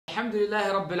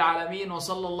Alhamdulillahi Rabbil Alameen wa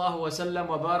sallallahu wa sallam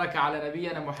wa baraka ala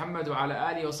nabiyyina Muhammad wa ala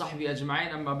alihi wa sahbihi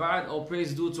ajma'in amma ba'd. All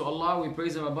praise due to Allah. We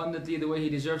praise Him abundantly the way He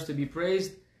deserves to be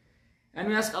praised. And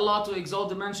we ask Allah to exalt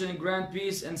the mention and grant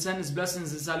peace and send His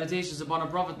blessings and salutations upon our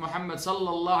Prophet Muhammad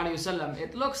sallallahu alayhi wa sallam.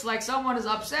 It looks like someone is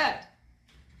upset.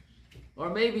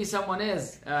 Or maybe someone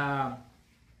is.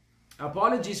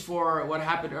 Apologies for what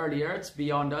happened earlier. It's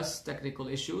beyond us, technical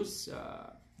issues.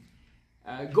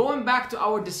 Going back to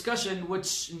our discussion,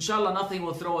 which inshallah nothing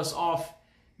will throw us off,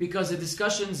 because the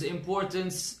discussion's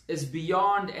importance is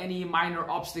beyond any minor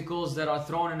obstacles that are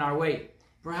thrown in our way.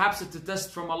 Perhaps it's a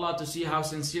test from Allah to see how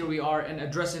sincere we are in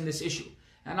addressing this issue.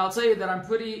 And I'll tell you that I'm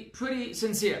pretty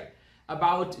sincere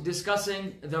about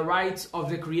discussing the rights of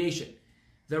the creation.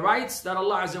 The rights that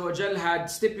Allah Azza wa Jal had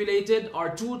stipulated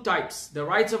are two types. The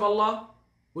rights of Allah,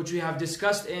 which we have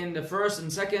discussed in the first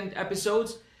and second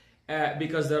episodes,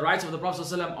 because the rights of the Prophet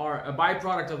ﷺ are a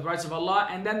byproduct of the rights of Allah,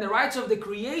 and then the rights of the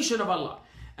creation of Allah.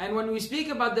 And when we speak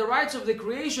about the rights of the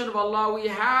creation of Allah, we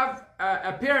have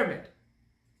a pyramid,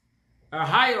 a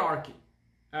hierarchy,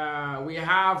 we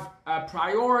have a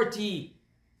priority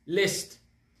list.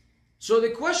 So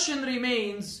the question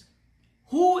remains,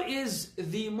 who is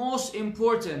the most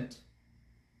important?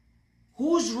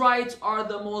 Whose rights are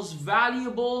the most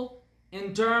valuable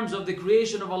in terms of the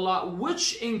creation of Allah,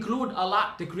 which include a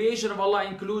lot? The creation of Allah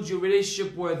includes your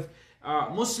relationship with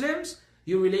Muslims,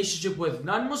 your relationship with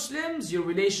non-Muslims, your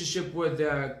relationship with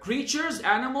creatures,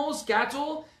 animals,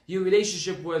 cattle, your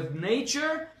relationship with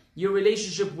nature, your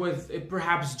relationship with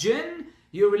perhaps jinn,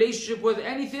 your relationship with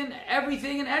anything,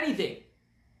 everything and anything.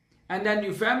 And then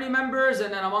your family members,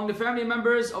 and then among the family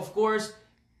members, of course,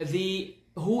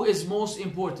 who is most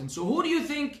important. So who do you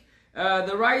think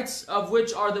the rights of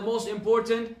which are the most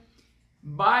important?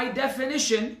 By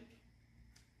definition,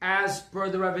 as per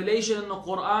the revelation in the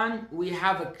Quran, we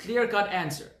have a clear-cut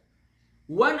answer.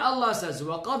 When Allah says,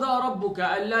 وَقَضَى رَبُّكَ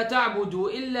أَلَّا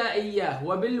تَعْبُدُوا إِلَّا إِيَّهُ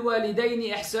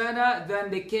وَبِالْوَالِدَيْنِ إِحْسَانًا, then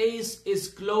the case is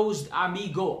closed,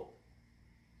 amigo.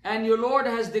 And your Lord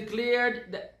has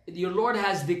declared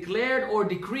or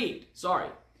decreed,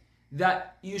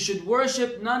 that you should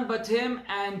worship none but Him,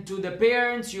 and to the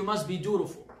parents you must be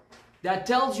dutiful. That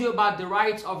tells you about the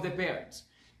rights of the parents.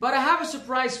 But I have a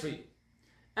surprise for you.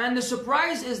 And the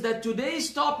surprise is that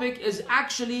today's topic is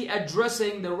actually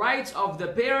addressing the rights of the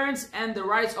parents and the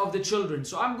rights of the children.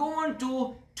 So I'm going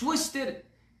to twist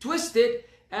it,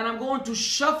 and I'm going to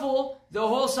shuffle the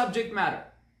whole subject matter.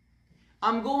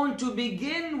 I'm going to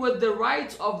begin with the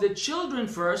rights of the children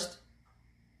first,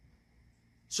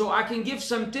 so I can give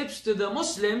some tips to the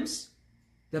Muslims,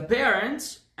 the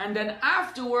parents, and then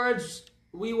afterwards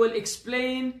we will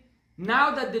explain,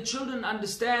 now that the children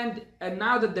understand and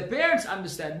now that the parents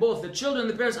understand, both the children and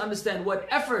the parents understand what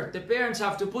effort the parents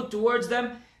have to put towards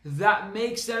them, that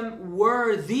makes them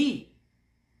worthy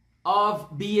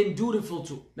of being dutiful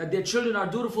to, that their children are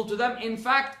dutiful to them. In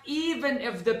fact, even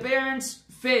if the parents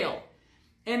fail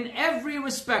in every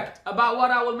respect about what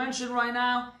I will mention right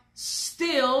now,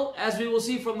 still, as we will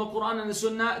see from the Quran and the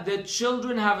Sunnah, the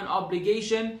children have an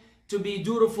obligation to be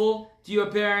dutiful to your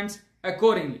parents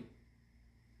accordingly.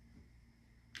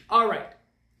 Alright,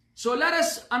 so let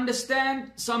us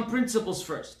understand some principles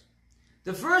first.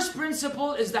 The first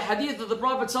principle is the hadith of the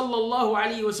Prophet sallallahu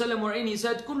alaihi wasallam, wherein he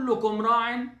said, كُلُّكُمْ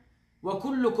رَاعٍ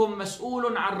وَكُلُّكُمْ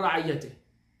مَسْئُولٌ عَنْ رَعِيَّتِهِ.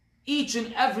 Each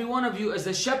and every one of you is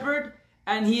a shepherd,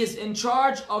 and he is in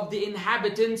charge of the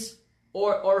inhabitants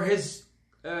or his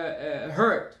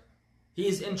herd. He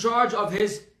is in charge of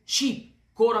his sheep,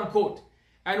 quote unquote.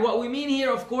 And what we mean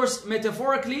here, of course,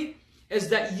 metaphorically, is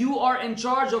that you are in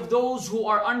charge of those who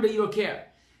are under your care.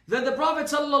 Then the Prophet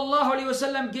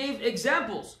ﷺ gave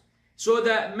examples. So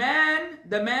the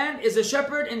man is a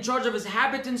shepherd in charge of his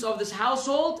inhabitants of this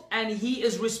household, and he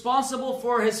is responsible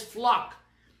for his flock.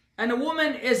 And a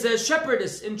woman is a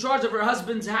shepherdess in charge of her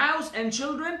husband's house and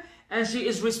children, and she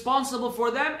is responsible for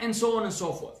them, and so on and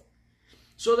so forth.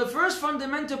 So the first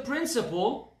fundamental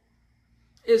principle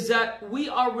is that we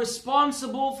are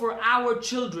responsible for our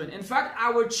children. In fact,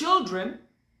 our children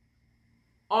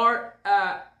are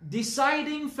a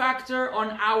deciding factor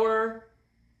on our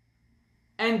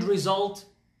end result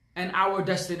and our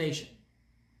destination.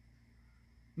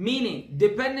 Meaning,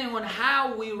 depending on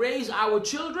how we raise our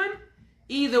children,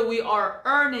 either we are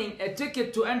earning a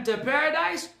ticket to enter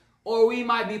paradise, or we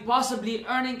might be possibly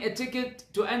earning a ticket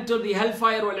to enter the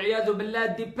hellfire, wal-'iyadhu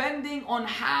billah, depending on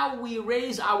how we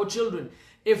raise our children.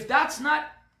 If that's not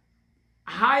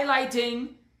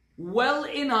highlighting well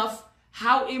enough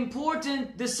how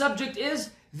important this subject is,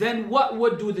 then what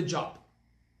would do the job?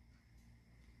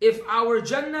 If our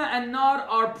Jannah and Nar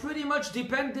are pretty much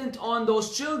dependent on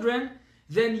those children,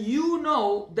 then you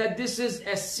know that this is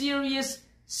a serious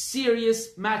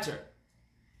matter.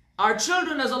 Our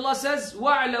children, as Allah says,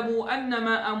 وَاعْلَمُوا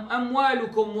أَنَّمَا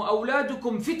أَمْوَالُكُمْ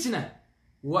وَأَوْلَادُكُمْ فِتْنَةً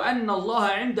وَأَنَّ اللَّهَ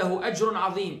عِنْدَهُ أَجْرٌ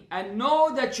عَظِيمٌ. And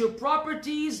know that your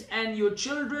properties and your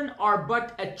children are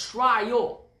but a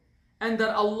trial, and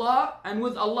that Allah, and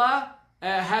with Allah,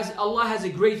 Allah has a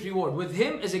great reward. With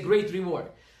Him is a great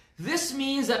reward. This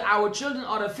means that our children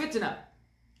are a fitna.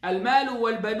 الْمَالُ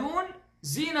وَالْبَنُونَ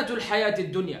زِينَةُ الْحَيَاةِ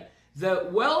الدُّنْيَا. The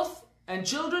wealth and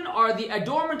children are the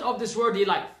adornment of this worldly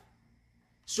life.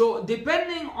 So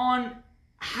depending on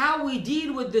how we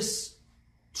deal with this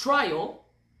trial,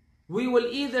 we will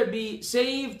either be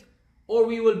saved or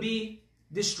we will be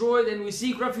destroyed, and we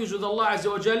seek refuge with Allah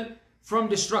Azza wa Jal from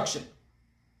destruction.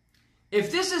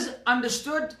 If this is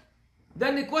understood,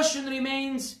 then the question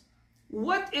remains,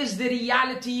 what is the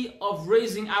reality of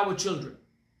raising our children?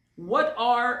 What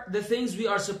are the things we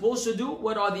are supposed to do?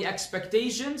 What are the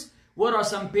expectations? What are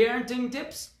some parenting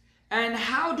tips? And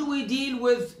how do we deal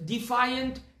with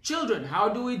defiant children? How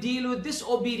do we deal with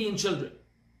disobedient children?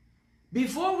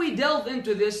 Before we delve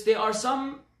into this, there are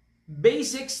some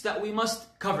basics that we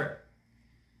must cover.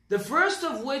 The first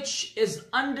of which is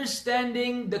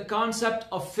understanding the concept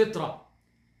of fitrah.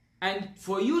 And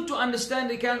for you to understand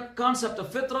the concept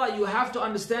of fitrah, you have to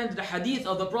understand the hadith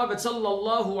of the Prophet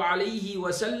sallallahu alaihi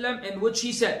wasallam, in which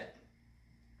he said,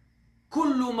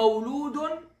 كُلُّ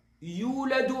مَوْلُودٌ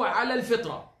يُولَدُ عَلَى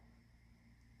الْفِطْرَةِ.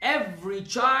 Every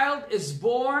child is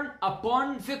born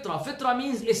upon fitrah. Fitrah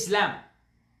means Islam.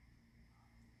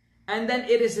 And then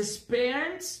it is his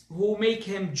parents who make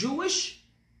him Jewish,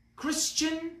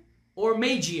 Christian, or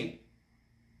Magian.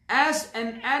 As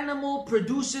an animal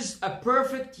produces a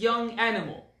perfect young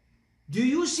animal, do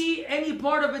you see any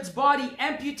part of its body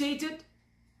amputated?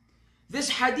 This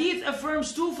hadith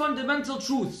affirms two fundamental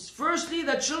truths. Firstly,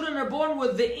 that children are born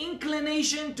with the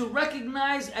inclination to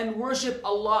recognize and worship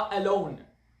Allah alone.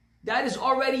 That is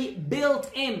already built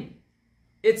in.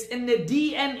 It's in the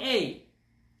DNA.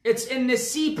 It's in the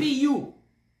CPU.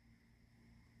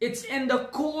 It's in the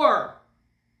core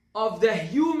of the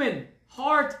human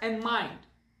heart and mind.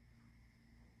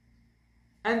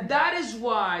 And that is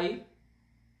why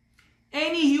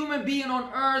any human being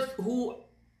on earth who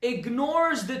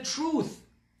ignores the truth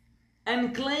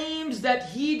and claims that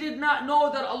he did not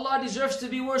know that Allah deserves to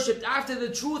be worshipped after the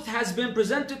truth has been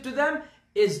presented to them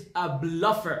is a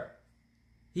bluffer.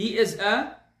 He is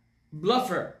a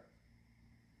bluffer.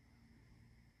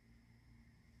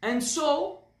 And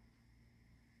so,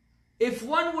 if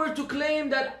one were to claim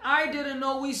that I didn't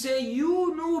know, we say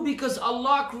you knew because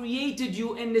Allah created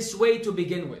you in this way to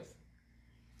begin with.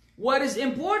 What is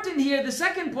important here, the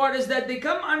second part, is that they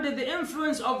come under the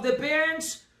influence of the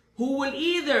parents who will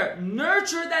either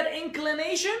nurture that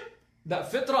inclination,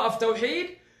 that fitrah of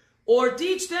tawheed, or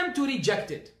teach them to reject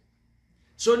it.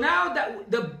 So now that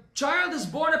the child is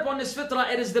born upon this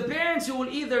fitrah, it is the parents who will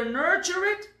either nurture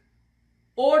it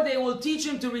or they will teach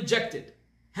him to reject it.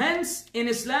 Hence, in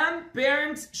Islam,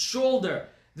 parents shoulder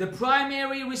the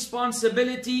primary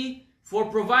responsibility for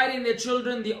providing their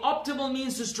children the optimal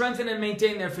means to strengthen and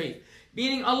maintain their faith.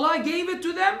 Meaning Allah gave it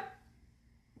to them,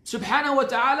 subhanahu wa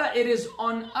ta'ala, it is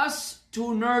on us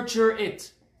to nurture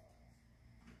it.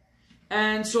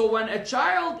 And so when a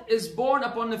child is born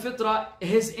upon the fitrah,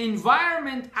 his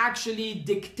environment actually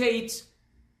dictates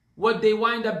what they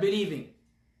wind up believing.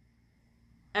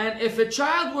 And if a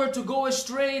child were to go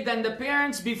astray, then the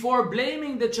parents, before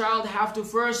blaming the child, have to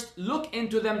first look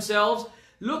into themselves,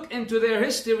 look into their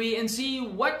history, and see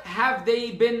what have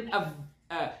they been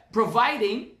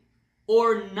providing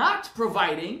or not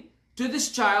providing to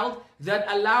this child that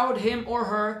allowed him or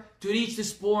her to reach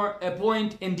this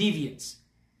point in deviance.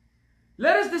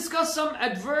 Let us discuss some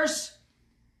adverse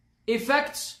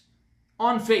effects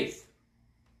on faith.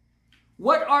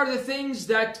 What are the things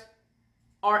that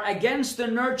are against the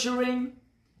nurturing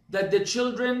that the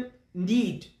children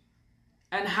need?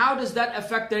 And how does that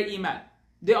affect their iman?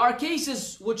 There are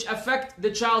cases which affect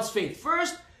the child's faith.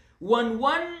 First, when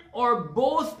one or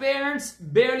both parents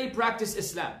barely practice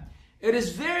Islam. It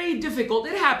is very difficult.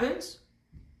 It happens.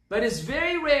 But it's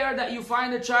very rare that you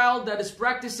find a child that is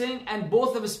practicing and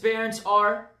both of his parents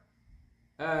are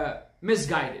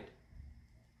misguided.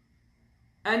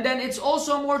 And then it's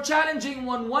also more challenging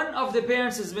when one of the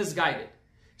parents is misguided.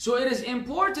 So it is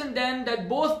important then that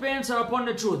both parents are upon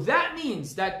the truth. That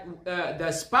means that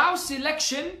the spouse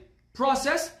selection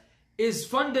process is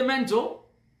fundamental.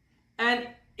 And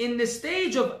in the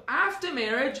stage of after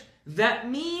marriage, that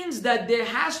means that there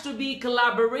has to be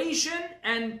collaboration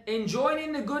and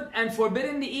enjoining the good and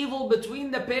forbidding the evil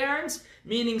between the parents,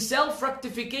 meaning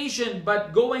self-rectification,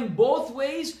 but going both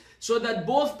ways so that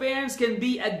both parents can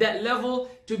be at that level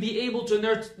to be able to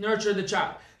nurture the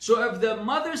child. So if the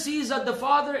mother sees that the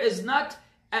father is not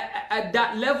at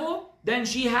that level, then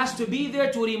she has to be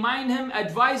there to remind him,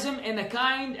 advise him in a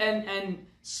kind and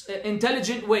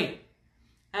intelligent way.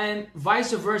 And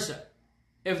vice versa.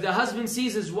 If the husband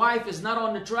sees his wife is not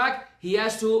on the track, he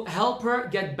has to help her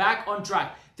get back on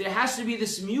track. There has to be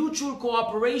this mutual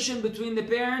cooperation between the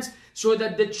parents so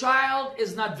that the child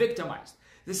is not victimized.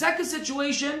 The second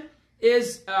situation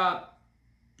is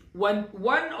when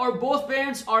one or both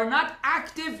parents are not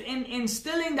active in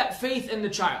instilling that faith in the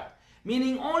child.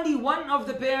 Meaning only one of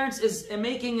the parents is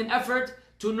making an effort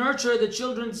to nurture the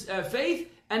children's faith,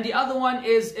 and the other one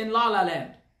is in la la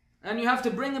land. And you have to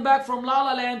bring him back from la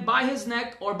la land by his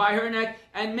neck or by her neck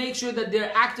and make sure that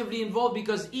they're actively involved,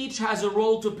 because each has a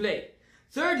role to play.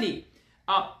 Thirdly,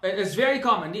 it's very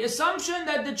common, the assumption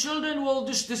that the children will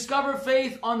just discover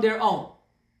faith on their own.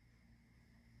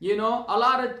 You know, a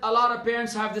lot of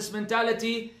parents have this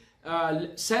mentality,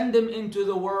 send them into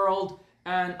the world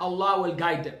and Allah will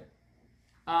guide them.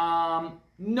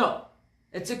 No,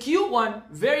 it's a cute one,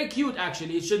 very cute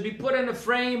actually. It should be put in a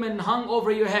frame and hung over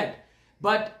your head.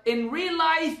 But in real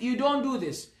life, you don't do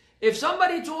this. If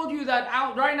somebody told you that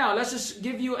out right now, let's just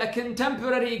give you a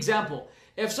contemporary example.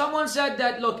 If someone said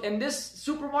that, look, in this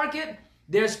supermarket,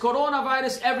 there's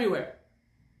coronavirus everywhere.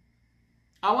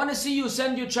 I want to see you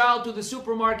send your child to the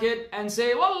supermarket and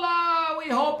say, Wallah, we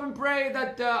hope and pray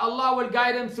that Allah will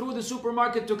guide him through the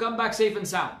supermarket to come back safe and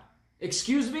sound.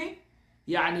 Excuse me?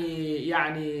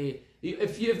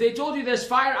 If they told you there's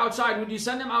fire outside, would you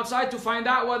send him outside to find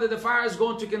out whether the fire is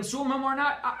going to consume him or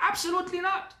not? Absolutely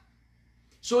not.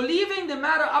 So leaving the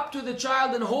matter up to the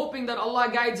child and hoping that Allah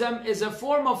guides them is a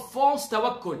form of false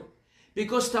tawakkul.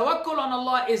 Because tawakkul on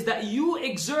Allah is that you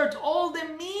exert all the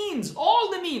means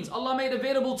Allah made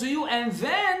available to you, and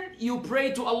then you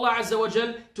pray to Allah Azza wa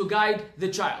Jal to guide the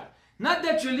child. Not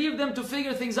that you leave them to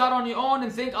figure things out on your own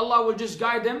and think Allah will just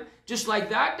guide them just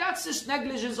like that. That's just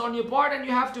negligence on your part and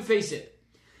you have to face it.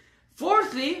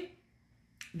 Fourthly,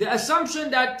 the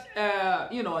assumption that,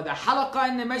 the halaqah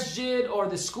in the masjid or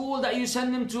the school that you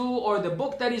send him to or the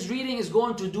book that he's reading is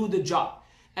going to do the job.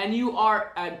 And you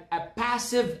are a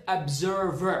passive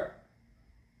observer.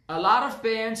 A lot of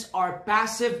parents are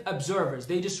passive observers.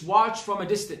 They just watch from a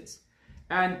distance.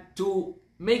 And to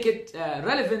make it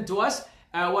relevant to us,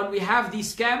 when we have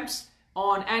these camps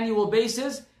on annual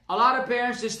basis, a lot of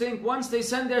parents just think once they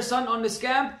send their son on this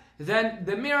camp, then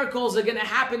the miracles are going to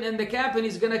happen in the camp and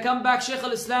he's going to come back Shaykh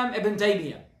al-Islam Ibn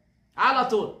Taymiyyah. Ala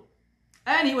tul.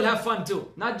 And he will have fun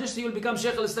too. Not just he will become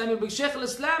Shaykh al-Islam, he will be Shaykh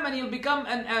al-Islam and he will become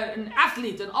an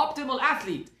athlete, an optimal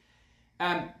athlete.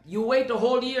 You wait a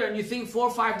whole year and you think 4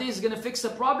 or 5 days is going to fix the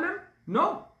problem?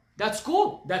 No. That's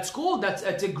cool. That's cool.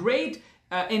 It's a great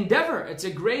endeavor. It's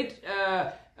a great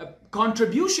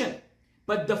contribution.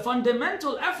 But the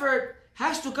fundamental effort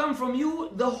has to come from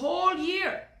you the whole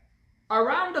year,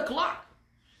 around the clock.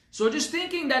 So just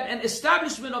thinking that an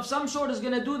establishment of some sort is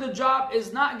going to do the job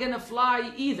is not going to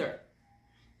fly either.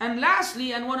 And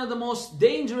lastly, and one of the most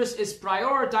dangerous, is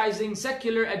prioritizing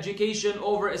secular education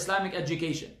over Islamic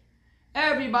education.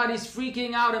 Everybody's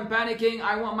freaking out and panicking.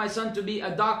 I want my son to be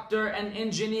a doctor, an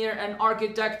engineer, an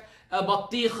architect, a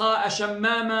battikha, a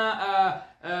shammama,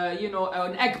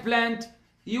 an eggplant.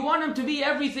 You want him to be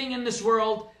everything in this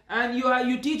world, and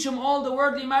you teach him all the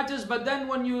worldly matters, but then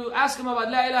when you ask him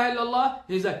about La ilaha illallah,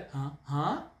 he's like,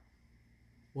 huh?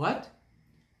 What?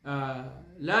 La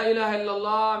ilaha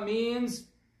illallah means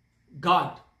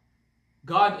God.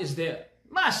 God is there.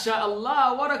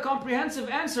 MashaAllah, what a comprehensive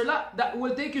answer. That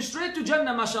will take you straight to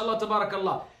Jannah, MashaAllah,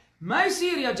 tabarakallah. Ma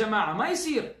yasir ya jama'a, ma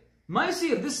yasir.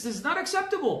 This is not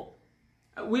acceptable.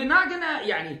 We're not gonna,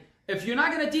 if you're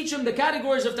not gonna teach them the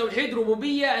categories of Tawheed,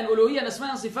 Rububiyyah and Uluhiyyah and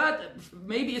Asma and Sifat,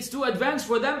 maybe it's too advanced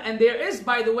for them. And there is,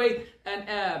 by the way,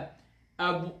 a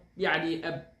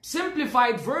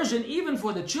simplified version even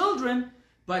for the children.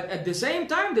 But at the same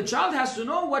time, the child has to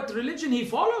know what religion he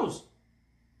follows.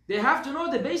 They have to know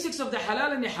the basics of the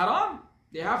halal and the haram.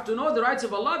 They have to know the rights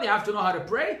of Allah. They have to know how to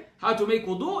pray, how to make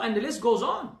wudu, and the list goes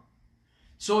on.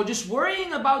 So just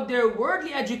worrying about their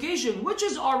worldly education, which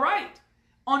is alright,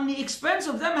 on the expense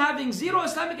of them having zero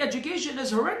Islamic education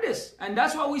is horrendous. And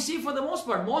that's what we see for the most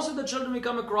part. Most of the children we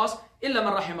come across, illa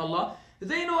man rahim Allah,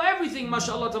 they know everything,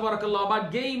 mashallah, tabarakallah,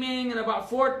 about gaming and about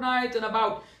Fortnite and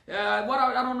about I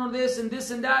don't know this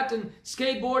and that and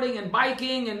skateboarding and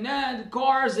biking and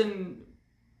cars and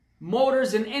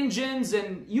motors and engines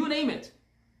and you name it.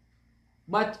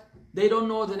 But they don't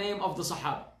know the name of the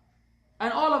Sahaba.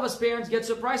 And all of us parents get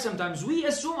surprised sometimes. We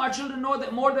assume our children know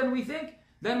that more than we think.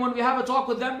 Then when we have a talk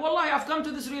with them, wallahi, I've come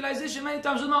to this realization many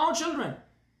times with my own children.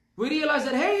 We realize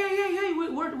that, hey,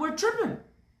 we're tripping.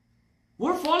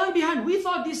 We're falling behind. We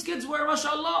thought these kids were,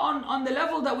 mashallah, on the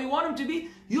level that we want them to be.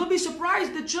 You'll be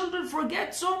surprised the children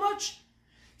forget so much.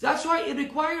 That's why it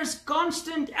requires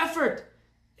constant effort.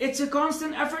 It's a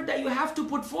constant effort that you have to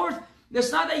put forth.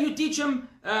 It's not that you teach them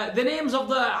the names of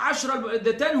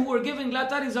the 10 who were giving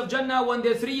lataris of Jannah when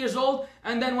they're 3 years old,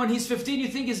 and then when he's 15 you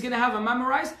think he's going to have them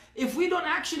memorized. If we don't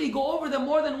actually go over them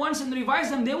more than once and revise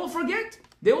them, they will forget.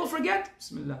 They will forget.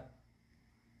 Bismillah.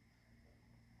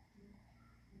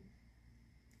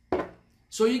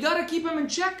 So you got to keep them in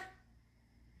check.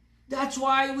 That's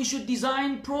why we should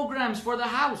design programs for the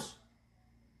house.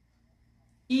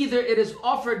 Either it is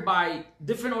offered by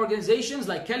different organizations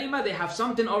like Kalemah, they have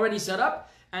something already set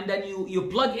up, and then you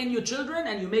plug in your children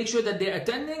and you make sure that they're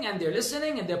attending and they're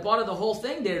listening and they're part of the whole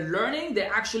thing. They're learning,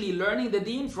 they're actually learning the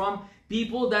deen from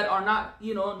people that are not,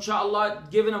 inshallah,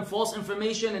 giving them false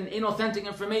information and inauthentic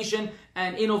information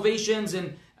and innovations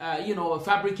and,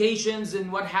 fabrications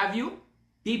and what have you.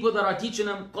 People that are teaching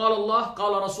them, Qala Allah,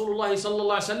 Qala Rasulullah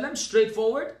sallallahu alaihi wasallam,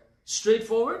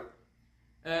 straightforward.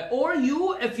 Or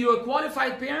you, if you're a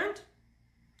qualified parent,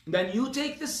 then you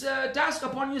take this task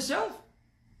upon yourself.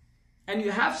 And you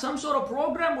have some sort of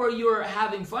program where you're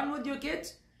having fun with your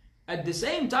kids. At the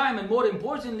same time, and more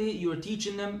importantly, you're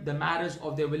teaching them the matters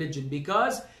of their religion.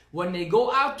 Because when they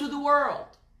go out to the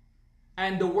world,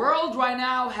 and the world right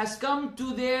now has come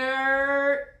to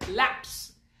their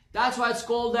laps. That's why it's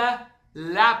called a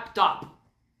laptop.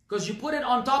 Because you put it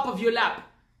on top of your lap.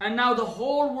 And now the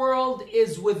whole world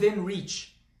is within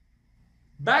reach.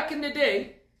 Back in the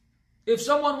day, if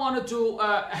someone wanted to,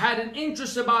 had an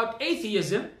interest about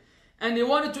atheism, and they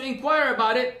wanted to inquire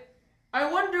about it,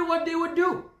 I wonder what they would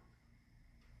do.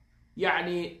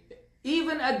 Yani,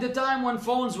 even at the time when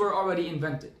phones were already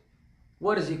invented.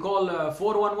 What is he called?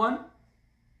 411?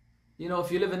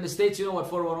 If you live in the States, you know what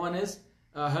 411 is.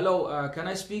 Hello, can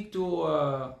I speak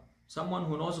to someone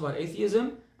who knows about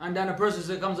atheism? And then a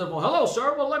person comes up, well, hello,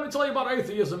 sir. Well, let me tell you about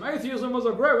atheism. Atheism is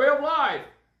a great way of life.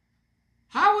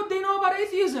 How would they know about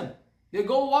atheism? They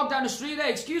go walk down the street.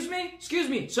 Hey, excuse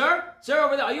me, sir,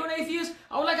 over there. Are you an atheist?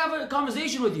 I would like to have a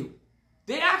conversation with you.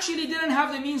 They actually didn't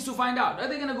have the means to find out. They're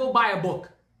going to go buy a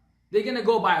book. They're going to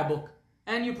go buy a book.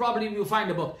 And you probably will find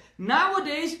a book.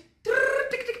 Nowadays,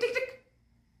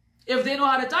 if they know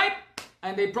how to type,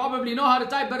 and they probably know how to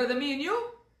type better than me and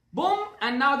you, boom,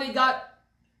 and now they got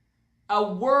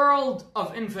a world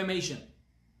of information.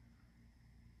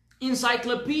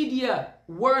 Encyclopedia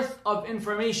worth of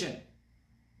information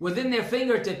within their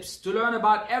fingertips to learn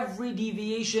about every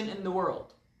deviation in the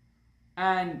world.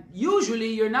 And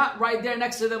usually you're not right there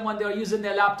next to them when they're using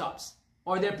their laptops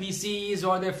or their PCs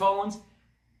or their phones.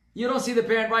 You don't see the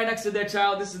parent right next to their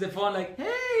child. This is the phone like,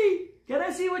 hey, can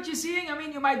I see what you're seeing? I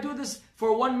mean, you might do this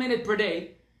for 1 minute per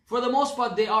day. For the most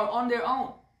part, they are on their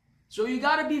own. So you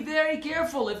got to be very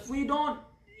careful. If we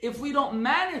don't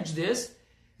manage this,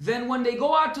 then when they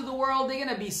go out to the world, they're going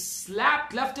to be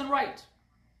slapped left and right.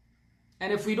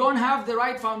 And if we don't have the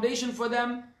right foundation for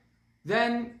them,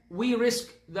 then we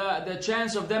risk the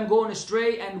chance of them going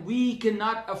astray, and we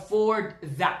cannot afford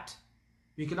that.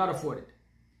 We cannot afford it.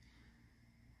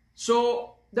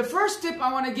 So the first tip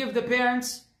I want to give the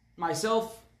parents,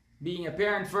 myself being a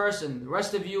parent first and the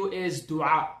rest of you, is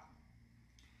dua.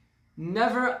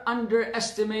 Never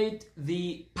underestimate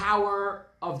the power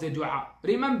of the dua.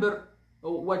 Remember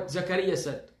what Zakaria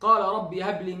said. قال ربي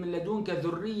هب لي من لدنك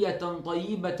ذرية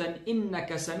طيبة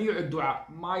إنك سميع الدعاء.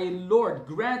 My Lord,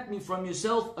 grant me from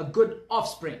yourself a good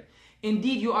offspring.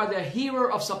 Indeed, you are the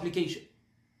hearer of supplication.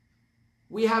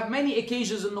 We have many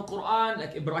occasions in the Quran,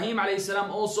 like Ibrahim alayhi salam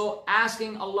also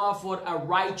asking Allah for a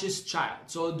righteous child.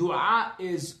 So dua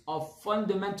is of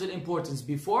fundamental importance.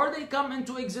 Before they come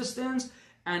into existence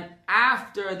and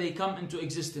after they come into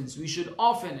existence, we should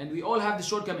often, and we all have the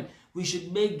shortcoming, we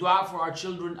should make dua for our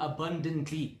children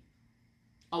abundantly.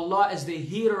 Allah is the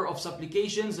hearer of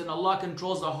supplications and Allah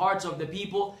controls the hearts of the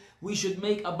people. We should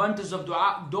make abundance of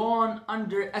dua. Don't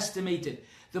underestimate it.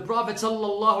 The Prophet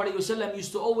ﷺ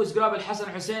used to always grab Al-Hasan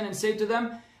and Hussein and say to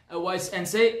them,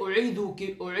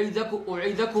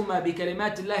 أعيذكما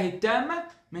بكلمات الله التامة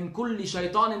من كل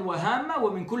شيطان وهامة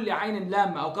ومن كل عين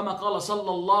لامة أو كما قال صلى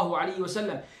الله عليه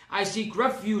وسلم. I seek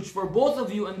refuge for both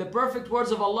of you in the perfect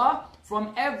words of Allah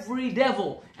from every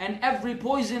devil and every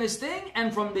poisonous thing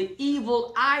and from the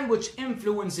evil eye which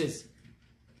influences.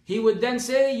 He would then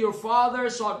say, your father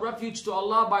sought refuge to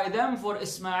Allah by them for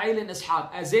Ismail and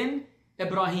Ishaq, as in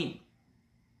Ibrahim.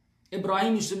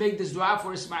 Ibrahim used to make this dua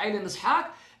for Ismail and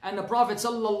Ishaq, And the Prophet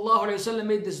ﷺ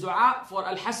made this dua for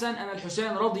Al-Hasan and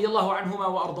Al-Husayn radiyallahu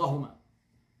anhuma wa ardahuma.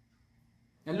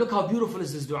 And look how beautiful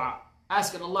is this dua.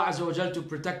 Asking Allah Azza wa Jal to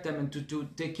protect them and to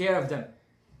take care of them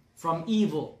from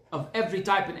evil of every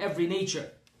type and every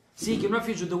nature. Seeking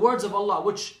refuge with the words of Allah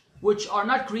which are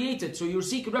not created. So you're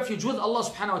seeking refuge with Allah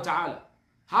subhanahu wa ta'ala.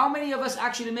 How many of us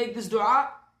actually make this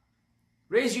dua?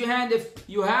 Raise your hand if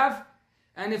you have.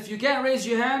 And if you can't raise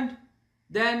your hand,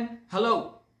 then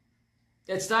hello.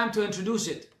 It's time to introduce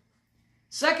it.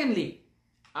 Secondly,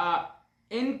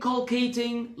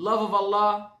 inculcating love of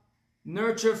Allah,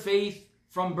 nurture faith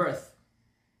from birth.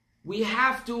 We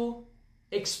have to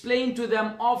explain to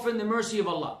them often the mercy of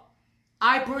Allah.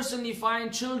 I personally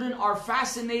find children are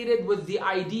fascinated with the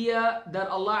idea that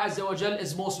Allah Azza wa Jal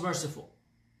is most merciful.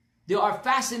 They are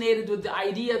fascinated with the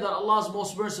idea that Allah is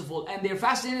most merciful, and they're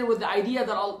fascinated with the idea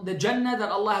that the Jannah that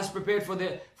Allah has prepared for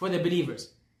the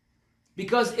believers,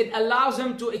 because it allows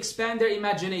them to expand their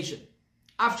imagination.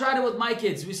 I've tried it with my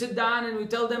kids. We sit down and we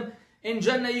tell them, in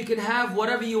Jannah you can have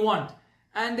whatever you want,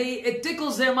 and it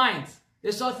tickles their minds. They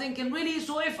start thinking, really,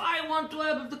 so if I want to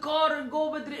have the car and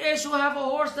go with dearest, or have a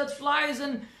horse that flies,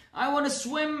 and I want to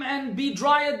swim and be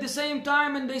dry at the same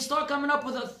time, and they start coming up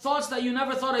with thoughts that you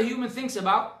never thought a human thinks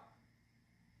about.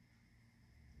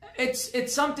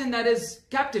 It's something that is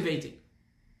captivating.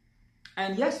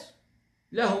 And yes,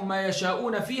 لَهُمْ مَا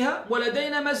يَشَاءُونَ فِيهَا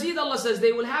وَلَدَيْنَا مَزِيدٌ. Allah says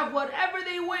they will have whatever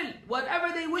they will,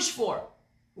 whatever they wish for.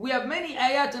 We have many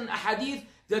ayat and ahadith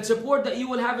that support that you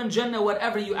will have in Jannah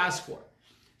whatever you ask for.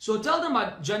 So tell them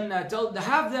about Jannah,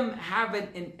 have them have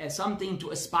something to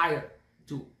aspire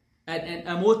to, and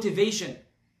a motivation,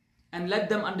 and let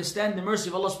them understand the mercy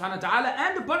of Allah subhanahu wa ta'ala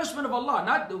and the punishment of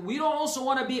Allah. We don't also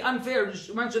want to be unfair,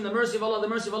 just mention the mercy of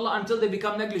Allah until they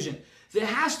become negligent. There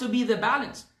has to be the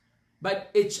balance. But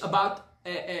it's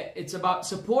about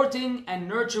supporting and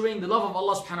nurturing the love of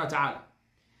Allah subhanahu wa ta'ala.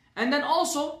 And then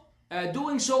also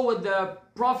doing so with the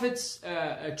Prophet's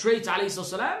traits alayhi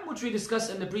salam, which we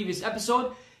discussed in the previous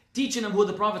episode. Teaching them who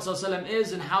the Prophet ﷺ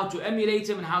is and how to emulate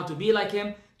him and how to be like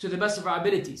him to the best of our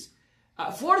abilities.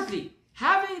 Fourthly,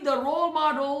 having the role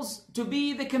models to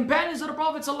be the companions of the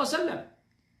Prophet ﷺ.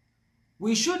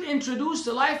 We should introduce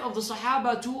the life of the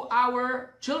Sahaba to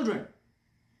our children,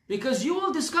 because you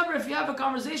will discover if you have a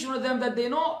conversation with them that they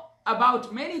know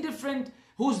about many different,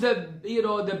 who's the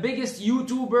biggest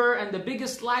YouTuber and the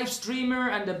biggest live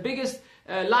streamer and the biggest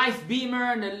live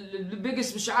beamer and the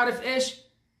biggest mish'arif ish.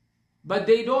 But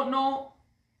they don't know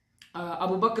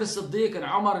Abu Bakr as-Siddiq and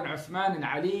Umar and Uthman and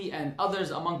Ali and others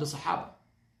among the Sahaba.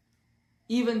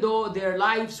 Even though their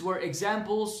lives were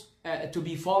examples to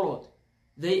be followed.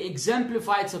 They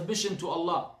exemplified submission to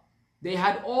Allah. They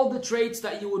had all the traits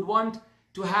that you would want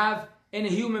to have in a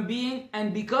human being.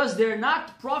 And because they're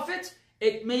not prophets,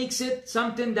 it makes it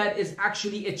something that is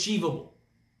actually achievable.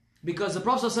 Because the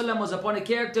Prophet ﷺ was upon a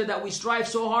character that we strive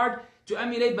so hard to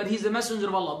emulate, but he's the messenger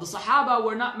of Allah. The Sahaba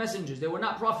were not messengers, they were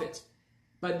not prophets.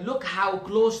 But look how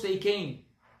close they came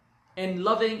in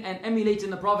loving and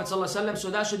emulating the Prophet ﷺ, so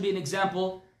that should be an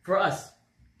example for us.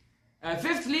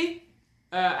 Fifthly,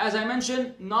 as I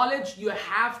mentioned, knowledge. You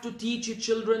have to teach your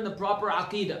children the proper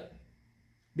aqidah,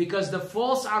 because the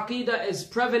false aqidah is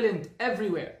prevalent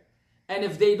everywhere. And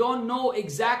if they don't know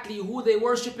exactly who they're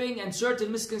worshipping and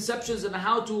certain misconceptions and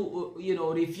how to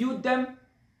refute them,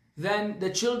 then the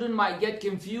children might get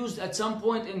confused at some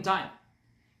point in time.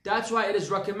 That's why it is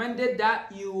recommended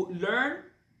that you learn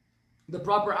the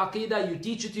proper aqidah, you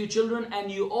teach it to your children,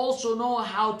 and you also know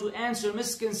how to answer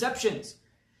misconceptions.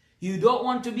 You don't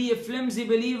want to be a flimsy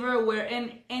believer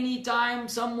wherein any time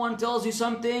someone tells you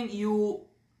something, you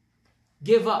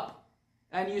give up.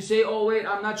 And you say, oh wait,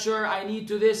 I'm not sure, I need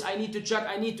to this, I need to check,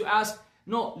 I need to ask.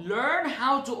 No, learn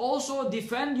how to also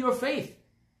defend your faith.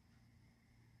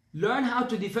 Learn how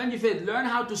to defend your faith. Learn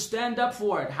how to stand up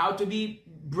for it. How to be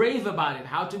brave about it.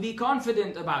 How to be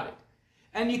confident about it.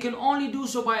 And you can only do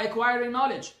so by acquiring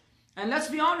knowledge. And let's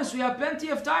be honest, we have plenty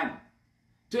of time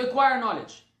to acquire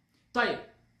knowledge. طيب.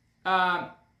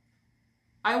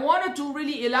 I wanted to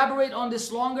really elaborate on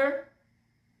this longer,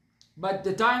 but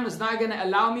the time is not going to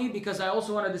allow me, because I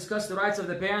also want to discuss the rights of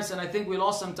the parents, and I think we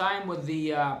lost some time with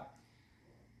the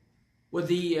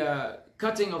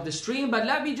cutting of the stream. But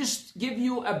let me just give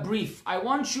you a brief. I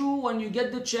want you, when you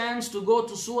get the chance, to go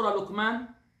to Surah Luqman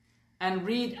and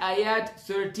read ayat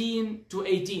 13 to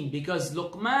 18, because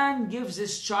Luqman gives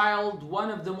his child one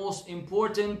of the most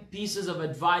important pieces of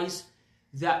advice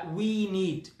that we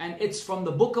need, and it's from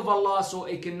the book of Allah, so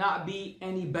it cannot be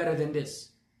any better than this.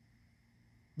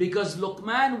 Because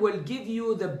Luqman will give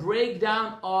you the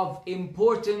breakdown of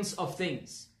importance of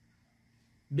things,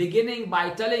 beginning by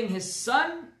telling his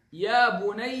son يَا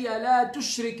بُنَيَّ لَا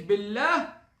تُشْرِكْ بِاللَّهِ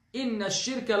إِنَّ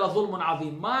الشِّرْكَ لَظُلْمٌ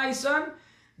عَظِيمٌ. My son,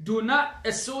 do not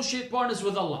associate partners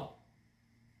with Allah.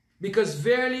 Because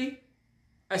verily,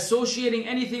 associating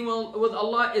anything with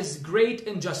Allah is great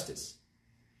injustice.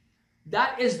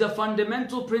 That is the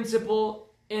fundamental principle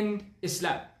in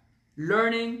Islam.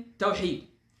 Learning Tawheed.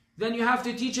 Then you have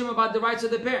to teach him about the rights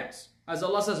of the parents. As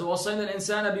Allah says, وَوَصَّيْنَا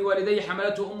الْإِنسَانَ بِوَالِدَيْهِ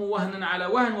حَمَلَتْهُ أُمُّهُ وَهْنًا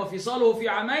عَلَى وَهْنٍ وَفِصَالُهُ فِي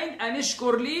عَامَيْنِ أَنِ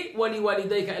اشْكُرْ لِي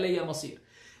وَلِوَالِدَيْكَ إِلَيَّ الْمَصِيرُ.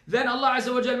 Then Allah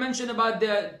Azza wa Jal mentioned about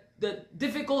the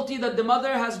difficulty that the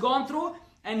mother has gone through,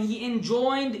 and He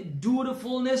enjoined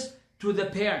dutifulness to the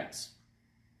parents.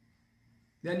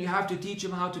 Then you have to teach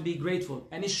him how to be grateful.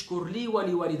 أَنِ اشْكُرْ لِي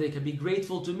وَلِوَالِدَيْكَ. Be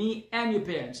grateful to me and your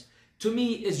parents. To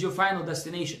me is your final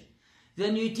destination.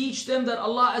 Then you teach them that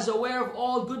Allah is aware of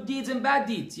all good deeds and bad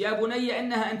deeds. يَا بُنَيَّ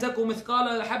إِنَّهَا أَن تَكُ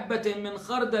مِثْقَالَ حَبَّةٍ مِّنْ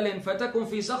خَرْدَلٍ فَتَكُنْ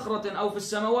فِي صَخْرَةٍ أَوْ فِي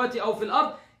السَّمَوَاتِ أَوْ فِي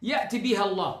الْأَرْضِ يَأْتِ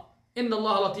بِهَا اللَّهُ إِنَّ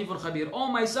اللَّهَ لَطِيفٌ خَبِيرٌ. Oh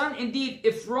my son, indeed,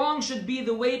 if wrong should be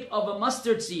the weight of a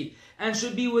mustard seed and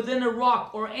should be within a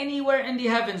rock or anywhere in the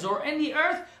heavens or in the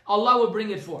earth, Allah will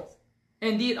bring it forth.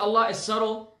 Indeed, Allah is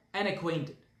subtle and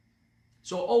acquainted.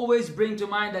 So always bring to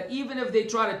mind that even if they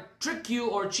try to trick you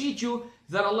or cheat you,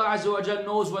 that Allah Azza wa Jal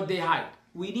knows what they hide.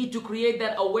 We need to create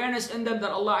that awareness in them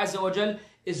that Allah Azza wa Jal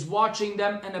is watching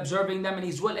them and observing them, and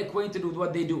He's well acquainted with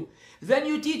what they do. Then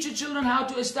you teach your children how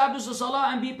to establish the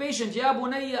salah and be patient. Ya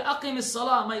bunayya aqim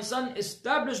as-salah. My son,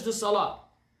 establish the salah.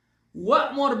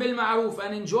 وَأْمُرْ بِالْمَعْرُوفِ,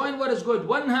 and enjoin what is good.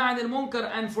 وَانْهَى عَنِ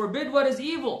الْمُنْكَرِ, and forbid what is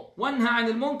evil. وَانْهَى عَنِ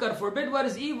الْمُنْكَرِ, forbid what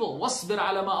is evil. وَاصْبِرْ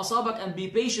عَلَى مَا أَصَابَكَ, and be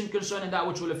patient concerning that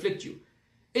which will afflict you.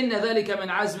 إِنَّ ذَلِكَ مِنْ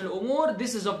عَزْمِ الْأُمُورِ,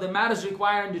 this is of the matters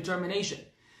requiring determination.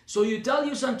 So you tell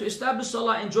your son to establish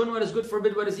salah, enjoin what is good,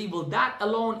 forbid what is evil. That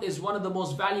alone is one of the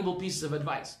most valuable pieces of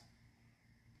advice.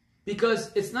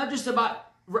 Because it's not just about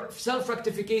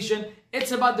self-rectification,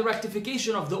 it's about the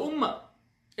rectification of the ummah.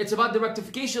 It's about the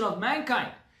rectification of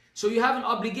mankind. So you have an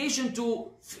obligation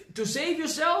to save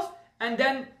yourself, and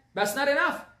then that's not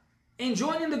enough.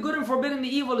 Enjoining the good and forbidding the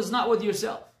evil is not with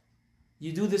yourself.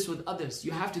 You do this with others.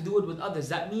 You have to do it with others.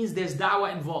 That means there's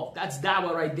da'wah involved. That's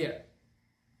da'wah right there.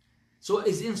 So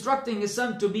he's instructing his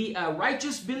son to be a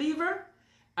righteous believer,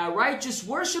 a righteous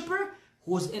worshipper,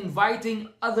 who's inviting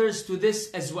others to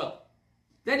this as well.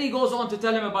 Then he goes on to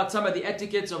tell him about some of the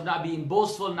etiquettes of not being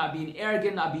boastful, not being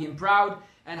arrogant, not being proud,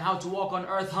 and how to walk on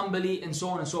earth humbly, and so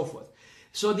on and so forth.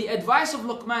 So the advice of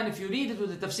Luqman, if you read it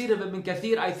with the tafsir of Ibn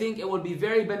Kathir, I think it will be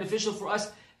very beneficial for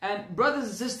us. And brothers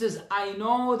and sisters, I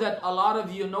know that a lot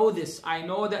of you know this. I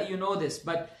know that you know this.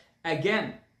 But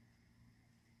again,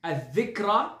 a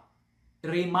dhikra,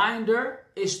 reminder,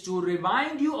 is to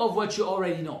remind you of what you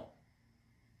already know.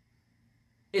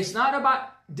 It's not about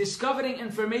discovering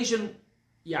information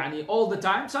all the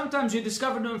time. Sometimes you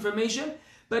discover new information,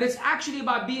 but it's actually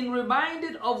about being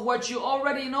reminded of what you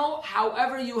already know.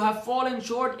 However, you have fallen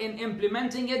short in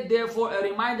implementing it. Therefore, a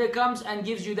reminder comes and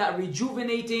gives you that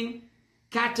rejuvenating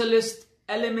catalyst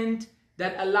element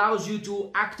that allows you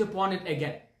to act upon it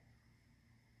again.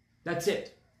 That's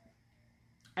it.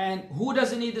 And who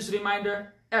doesn't need this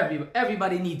reminder?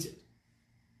 Everybody needs it.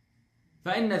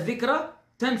 فَإِنَّ الذِّكْرَ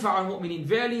تَنْفَعُ الْمُؤْمِنِينَ.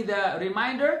 Verily, the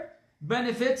reminder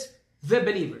benefits the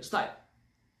believers. Type.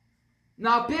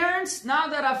 Now parents, now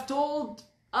that I've told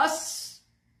us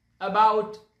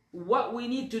about what we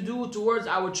need to do towards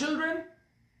our children,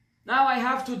 now I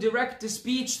have to direct the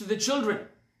speech to the children.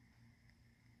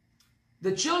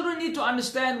 The children need to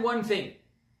understand one thing.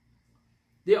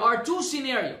 There are two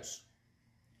scenarios.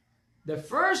 The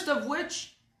first of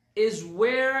which is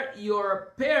where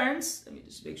your parents, let me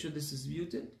just make sure this is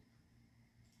muted.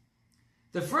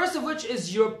 The first of which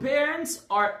is your parents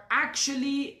are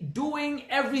actually doing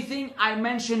everything I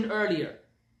mentioned earlier.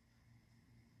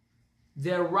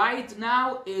 Their right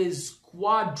now is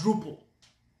quadruple,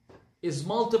 is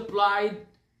multiplied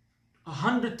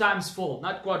 100 times fold,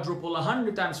 not quadruple,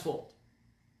 100 times fold.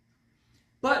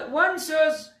 But one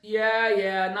says,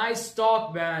 yeah, nice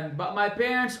talk, man, but my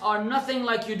parents are nothing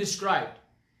like you described.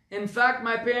 In fact,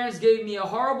 my parents gave me a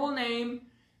horrible name.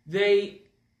 They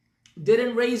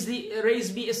didn't raise me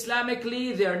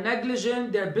Islamically. They're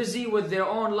negligent. They're busy with their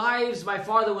own lives. My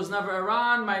father was never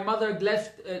around. My mother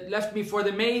left me for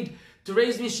the maid to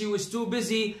raise me. She was too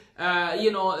busy,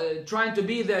 trying to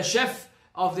be the chef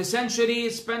of the century.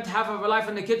 Spent half of her life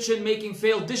in the kitchen making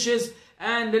failed dishes,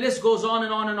 and the list goes on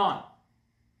and on and on.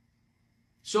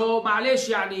 So,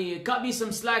 معلش, cut me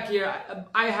some slack here.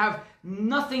 I have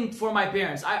nothing for my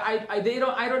parents. They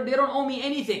don't owe me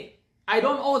anything. I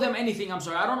don't owe them anything, I'm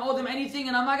sorry. I don't owe them anything,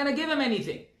 and I'm not going to give them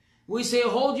anything. We say,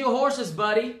 hold your horses,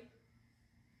 buddy.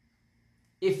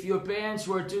 If your parents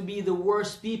were to be the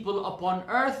worst people upon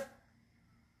earth,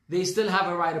 they still have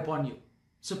a right upon you.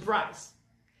 Surprise.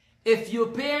 If your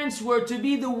parents were to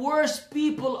be the worst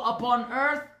people upon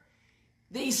earth,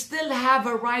 they still have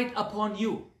a right upon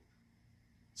you.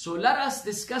 So let us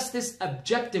discuss this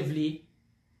objectively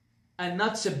and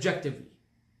not subjectively.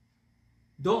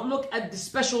 Don't look at the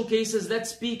special cases.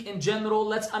 Let's speak in general.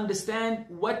 Let's understand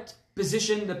what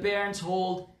position the parents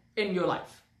hold in your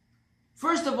life.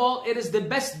 First of all, it is the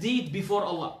best deed before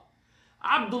Allah.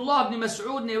 Abdullah ibn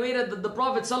Mas'ud narrated that the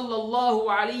Prophet sallallahu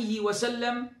alaihi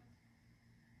wasallam,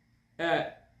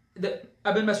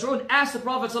 Ibn Mas'ud asked the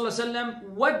Prophet sallallahu alaihi wasallam,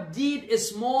 what deed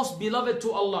is most beloved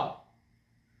to Allah?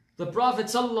 The Prophet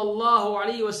sallallahu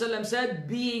alaihi wasallam said,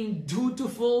 being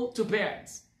dutiful to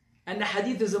parents. And the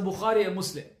hadith is in Bukhari and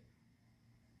Muslim.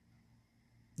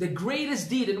 The greatest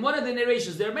deed, in one of the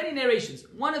narrations, there are many narrations,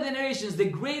 one of the narrations, the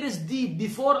greatest deed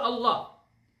before Allah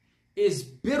is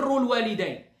birrul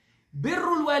walidain.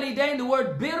 Birrul walidain, the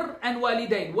word bir and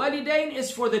walidain. Walidain is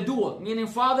for the dual, meaning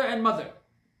father and mother,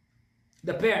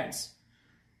 the parents.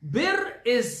 Bir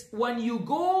is when you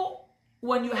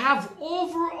have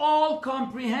overall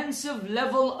comprehensive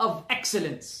level of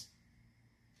excellence.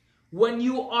 When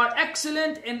you are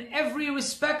excellent in every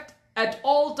respect at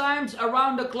all times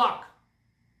around the clock.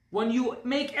 When you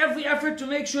make every effort to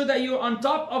make sure that you're on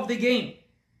top of the game.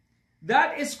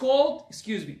 That is called,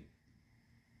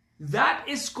 that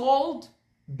is called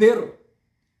birr.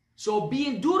 So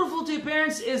being dutiful to your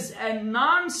parents is a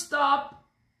non-stop,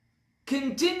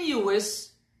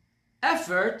 continuous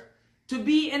effort to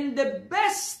be in the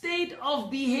best state of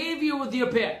behavior with your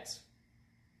parents.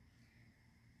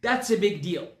 That's a big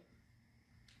deal.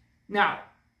 Now,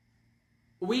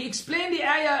 we explained the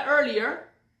ayah earlier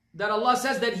that Allah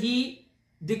says that He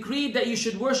decreed that you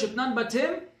should worship none but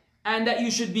Him and that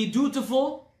you should be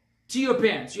dutiful to your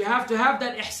parents. You have to have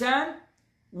that ihsan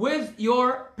with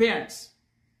your parents.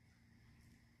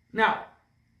 Now,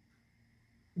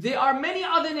 there are many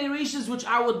other narrations which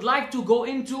I would like to go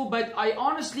into, but I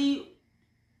honestly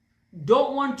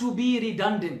don't want to be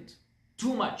redundant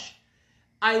too much.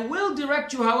 I will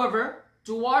direct you, however,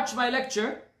 to watch my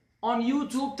lecture on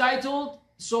YouTube titled,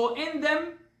 So in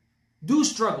Them Do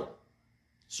Struggle.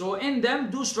 So in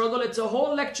Them Do Struggle. It's a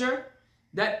whole lecture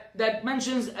that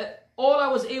mentions all I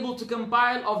was able to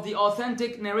compile of the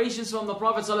authentic narrations from the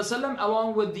Prophet ﷺ,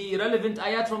 along with the relevant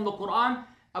ayat from the Quran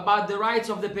about the rights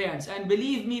of the parents. And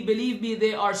believe me,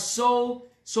 they are so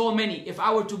many. If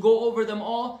I were to go over them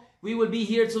all, we will be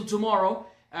here till tomorrow.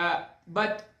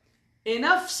 But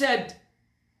enough said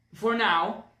for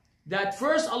now, that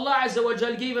first Allah Azza wa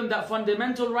Jal gave him that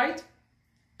fundamental right,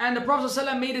 and the Prophet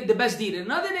ﷺ made it the best deed. In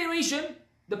another narration,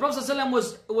 the Prophet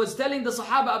ﷺ was telling the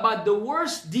Sahaba about the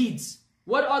worst deeds.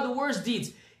 What are the worst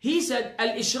deeds? He said,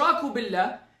 Al-Ishraku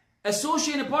Billah,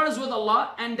 associating partners with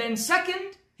Allah, and then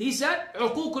second, he said,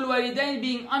 Uququl walidain,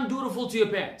 being undutiful to your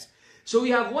parents. So we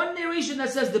have one narration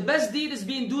that says the best deed is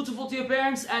being dutiful to your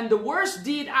parents, and the worst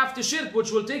deed after shirk,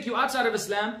 which will take you outside of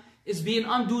Islam, is being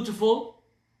undutiful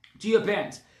to your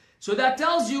parents. So that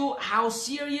tells you how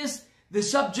serious the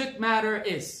subject matter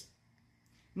is.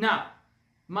 Now,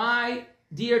 my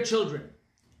dear children,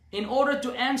 in order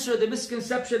to answer the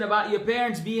misconception about your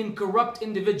parents being corrupt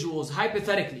individuals,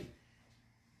 hypothetically,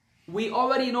 we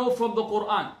already know from the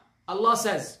Quran, Allah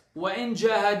says, وَإِن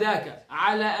جَاهَدَاكَ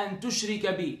عَلَىٰ أَن تُشْرِكَ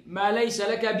بِي مَا لَيْسَ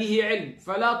لَكَ بِهِ عِلْمٍ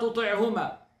فَلَا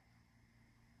تُطِعْهُمَا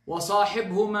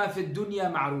وَصَاحِبْهُمَا فِي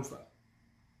الدُّنْيَا مَعْرُوفًا.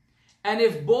 And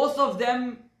if both of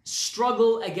them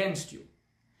struggle against you,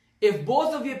 if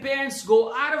both of your parents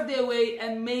go out of their way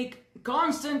and make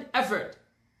constant effort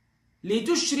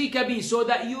لِتُشْرِكَ بِي, so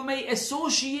that you may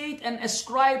associate and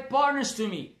ascribe partners to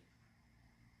me,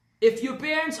 if your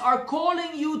parents are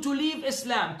calling you to leave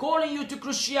Islam, calling you to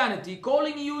Christianity,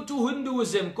 calling you to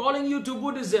Hinduism, calling you to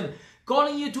Buddhism,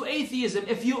 calling you to atheism,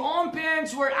 if your own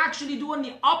parents were actually doing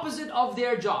the opposite of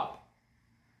their job,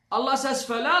 Allah says,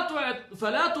 فَلَا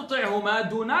تُطِعْهُمَا,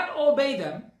 do not obey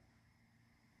them.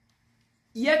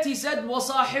 Yet He said,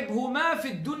 وَصَاحِبْهُمَا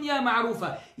فِي الدُّنْيَا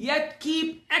مَعْرُوفًا, yet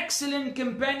keep excellent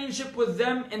companionship with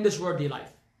them in this worldly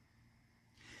life.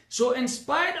 So in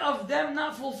spite of them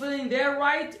not fulfilling their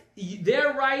right,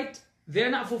 they're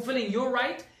not fulfilling your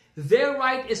right, their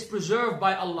right is preserved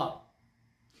by Allah.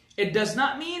 It does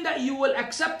not mean that you will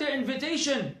accept their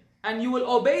invitation and you will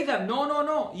obey them.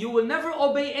 No. You will never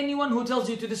obey anyone who tells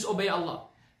you to disobey Allah.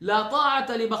 لا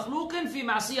طاعة لمخلوق في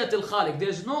معصية الخالق.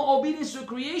 There's no obedience to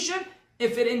creation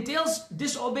if it entails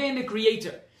disobeying the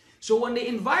Creator. So when they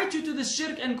invite you to the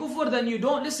shirk and kufr, then you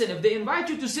don't listen. If they invite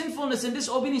you to sinfulness and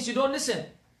disobedience, you don't listen.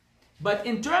 But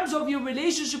in terms of your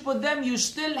relationship with them, you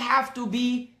still have to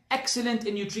be excellent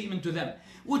in your treatment to them.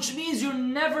 Which means you're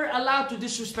never allowed to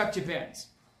disrespect your parents.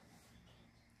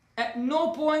 At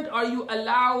no point are you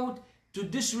allowed to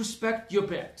disrespect your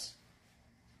parents.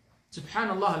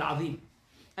 Subhanallah al-Azim.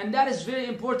 And that is very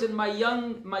important, my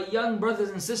young brothers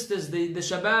and sisters, the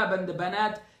shabab and the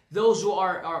banat, those who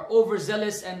are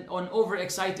overzealous and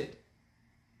overexcited.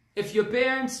 If your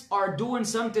parents are doing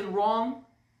something wrong,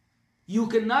 you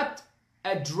cannot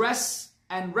address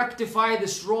and rectify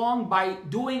this wrong by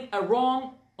doing a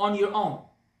wrong on your own.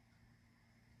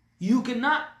 You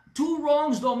cannot, two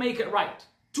wrongs don't make it right.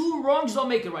 Two wrongs don't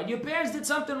make it right. Your parents did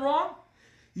something wrong,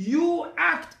 you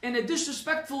act in a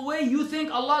disrespectful way, you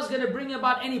think Allah is going to bring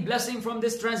about any blessing from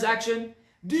this transaction?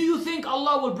 Do you think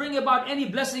Allah will bring about any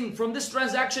blessing from this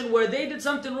transaction where they did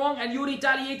something wrong and you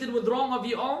retaliated with wrong of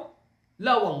your own?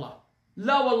 La wallah.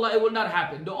 La wallah, it will not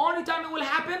happen. The only time it will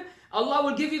happen, Allah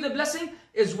will give you the blessing,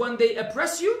 is when they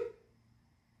oppress you.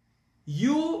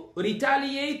 You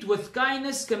retaliate with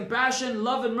kindness, compassion,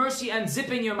 love and mercy and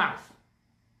zipping your mouth.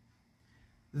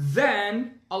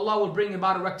 Then Allah will bring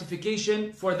about a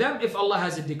rectification for them if Allah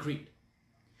has it decreed.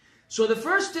 So the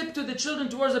first tip to the children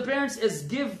towards the parents is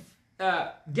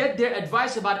get their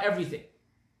advice about everything.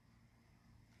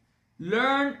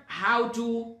 Learn how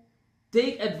to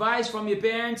take advice from your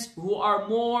parents who are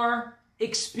more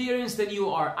experienced than you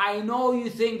are. I know you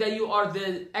think that you are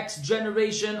the X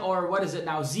generation, or what is it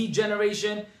now, Z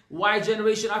generation, Y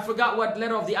generation. I forgot what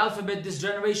letter of the alphabet this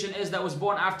generation is that was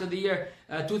born after the year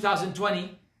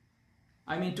 2020.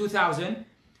 2000.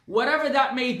 Whatever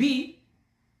that may be,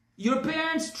 your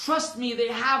parents, trust me, they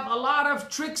have a lot of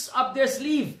tricks up their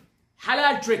sleeve.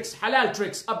 Halal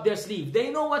tricks up their sleeve.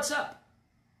 They know what's up.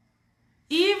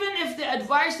 Even if the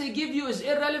advice they give you is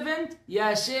irrelevant,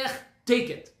 ya sheikh, take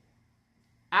it.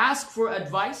 Ask for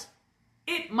advice.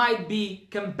 It might be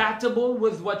compatible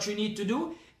with what you need to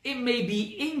do. It may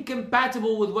be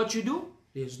incompatible with what you do.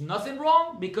 There's nothing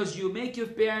wrong, because you make your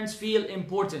parents feel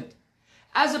important.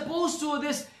 As opposed to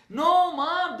this, no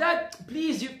mom, dad,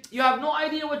 please, you have no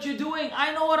idea what you're doing.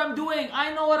 I know what I'm doing.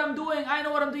 I know what I'm doing. I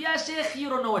know what I'm doing. Ya sheikh, you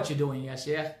don't know what you're doing, ya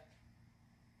sheikh.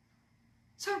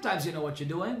 Sometimes you know what you're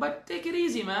doing, but take it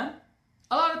easy, man.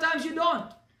 A lot of times you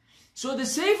don't. So the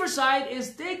safer side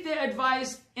is take their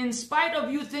advice in spite of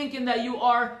you thinking that you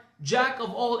are jack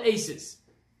of all aces.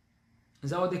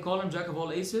 Is that what they call him? Jack of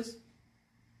all aces?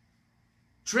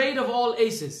 Trade of all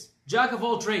aces. Jack of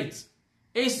all trades.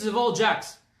 Aces of all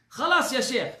jacks. Khalas ya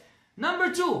sheikh.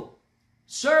 Number 2,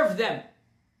 serve them.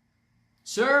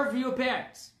 Serve your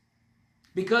parents.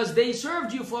 Because they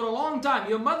served you for a long time.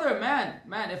 Your mother,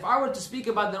 man, if I were to speak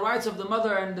about the rights of the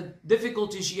mother and the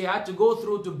difficulty she had to go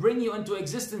through to bring you into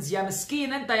existence, ya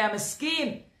miskeen anta, ya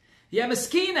miskeen, ya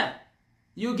miskina.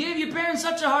 You gave your parents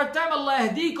such a hard time, Allah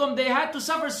yahdikum. They had to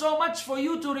suffer so much for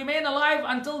you to remain alive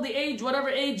until the age, whatever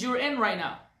age you're in right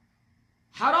now.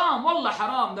 Haram, wallah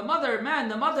haram. The mother, man,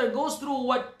 the mother goes through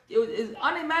what is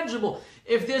unimaginable.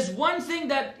 If there's one thing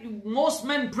that most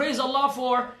men praise Allah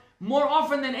for, more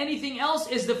often than anything else,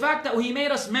 is the fact that He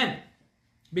made us men.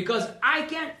 Because I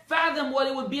can't fathom what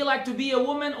it would be like to be a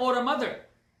woman or a mother.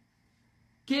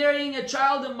 Carrying a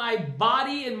child in my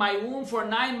body, in my womb for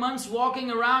 9 months, walking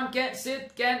around, can't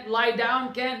sit, can't lie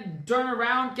down, can't turn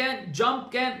around, can't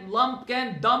jump, can't lump,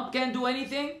 can't dump, can't do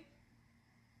anything.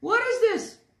 What is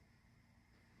this?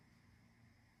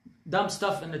 Dump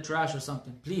stuff in the trash or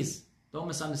something. Please, don't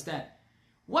misunderstand.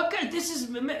 What kind? This is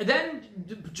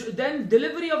then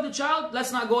delivery of the child.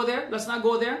 Let's not go there. Let's not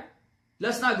go there.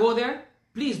 Let's not go there.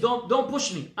 Please don't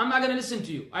push me. I'm not gonna listen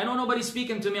to you. I know nobody's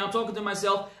speaking to me. I'm talking to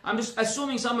myself. I'm just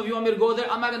assuming some of you want me to go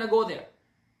there. I'm not gonna go there.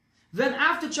 Then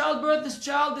after childbirth, this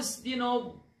child, this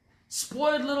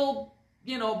spoiled little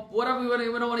whatever we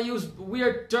don't want to use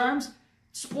weird terms.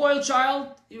 Spoiled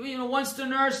child, wants to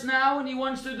nurse now, and he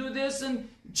wants to do this and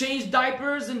change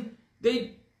diapers, and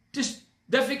they just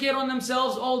defecate on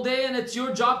themselves all day, and it's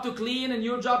your job to clean and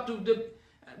your job to...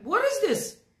 What is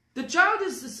this? The child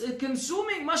is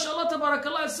consuming, mashallah,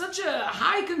 tabarakallah, such a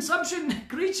high consumption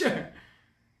creature.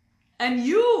 And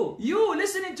you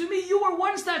listening to me, you were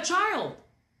once that child.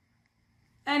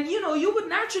 And you would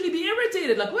naturally be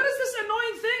irritated. Like, what is this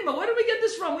annoying thing? But where did we get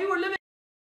this from? We were living...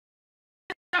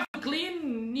 have to clean,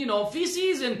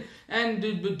 feces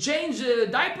and change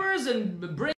diapers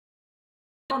and bring...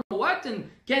 don't know what, and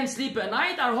can't sleep at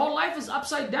night. Our whole life is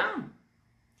upside down.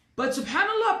 But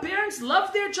subhanallah, parents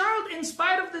love their child in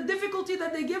spite of the difficulty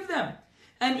that they give them.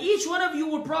 And each one of you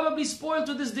will probably spoil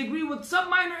to this degree with some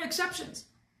minor exceptions.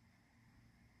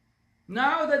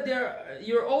 Now that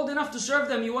you're old enough to serve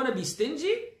them, you want to be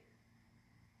stingy?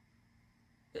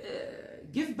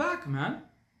 Give back, man.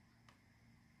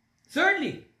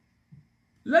 Thirdly,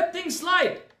 let things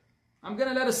slide. I'm going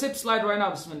to let a sip slide right now,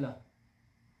 bismillah.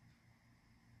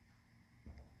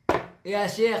 Yeah,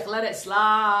 Sheikh, let it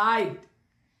slide.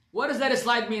 What does let it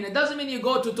slide mean? It doesn't mean you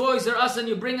go to Toys R Us and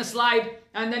you bring a slide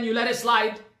and then you let it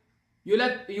slide.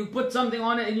 You put something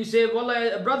on it and you say,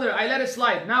 Wallah, brother, I let it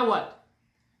slide. Now what?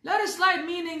 Let it slide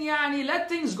meaning, let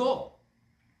things go.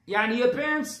 Your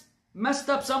parents messed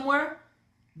up somewhere.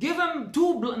 Give them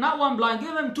not one blind,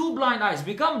 give them 2 blind eyes.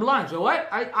 Become blind. So what?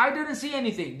 I didn't see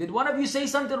anything. Did one of you say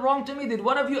something wrong to me? Did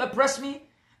one of you oppress me?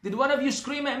 Did one of you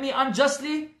scream at me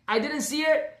unjustly? I didn't see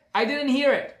it. I didn't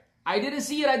hear it. I didn't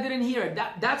see it. I didn't hear it.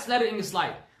 That's letting it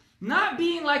slide. Not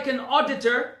being like an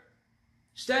auditor,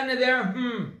 standing there,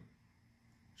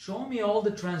 show me all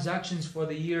the transactions for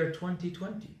the year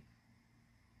 2020.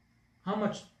 How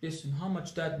much this and how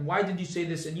much that, and why did you say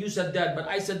this and you said that, but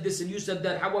I said this and you said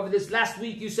that. However, this last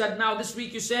week you said, now this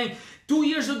week you're saying, 2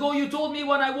 years ago you told me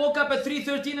when I woke up at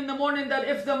 3:13 in the morning that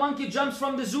if the monkey jumps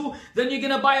from the zoo, then you're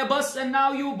gonna buy a bus, and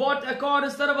now you bought a car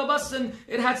instead of a bus and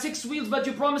it had 6 wheels but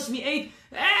you promised me 8.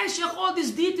 Sheikh, all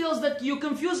these details that you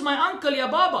confuse my uncle,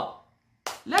 ya baba.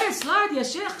 Let it slide, ya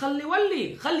Sheikh. Khalli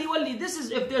walli. Khalli walli. This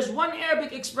is, if there's one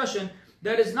Arabic expression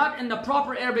that is not in the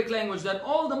proper Arabic language that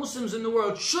all the Muslims in the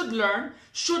world should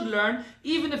learn,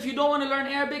 even if you don't want to learn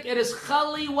Arabic, it is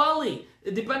khali wali,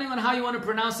 depending on how you want to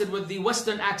pronounce it with the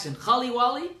Western accent. Khali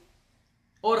wali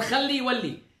or khali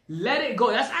wali. Let it go.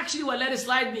 That's actually what let it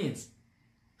slide means.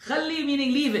 Khali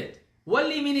meaning leave it.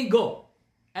 Wali meaning go.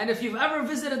 And if you've ever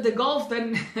visited the Gulf,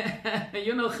 then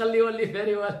you know khali wali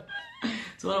very well.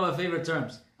 It's one of my favorite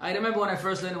terms. I remember when I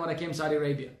first learned when I came to Saudi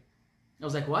Arabia. I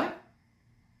was like, what?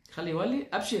 خلي ولي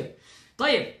أبشر.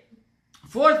 طيب.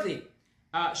 Fourthly,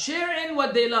 share in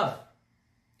what they love.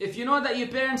 If you know that your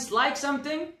parents like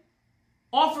something,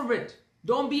 offer it.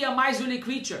 Don't be a miserly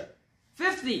creature.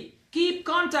 Fifthly, keep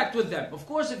contact with them. Of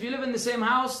course, if you live in the same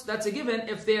house, that's a given.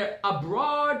 If they're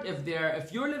abroad,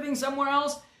 if you're living somewhere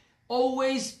else,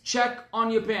 always check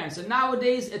on your parents. And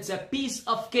nowadays, it's a piece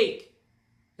of cake.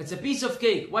 It's a piece of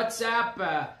cake.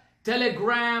 WhatsApp,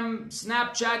 Telegram,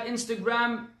 Snapchat,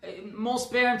 Instagram.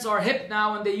 Most parents are hip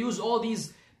now and they use all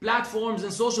these platforms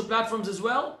and social platforms as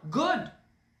well. Good.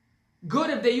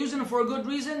 Good if they're using them for a good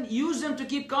reason. Use them to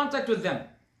keep contact with them.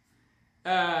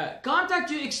 Contact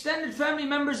your extended family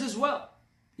members as well.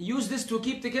 Use this to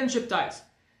keep the kinship ties.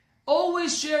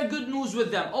 Always share good news with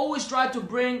them. Always try to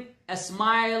bring a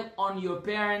smile on your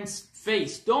parents'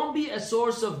 face. Don't be a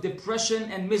source of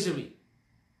depression and misery.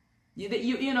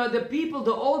 You know,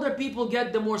 the older people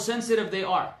get, the more sensitive they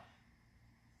are.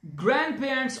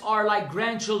 Grandparents are like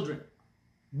grandchildren,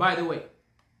 by the way.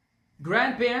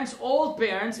 Grandparents, old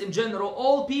parents in general,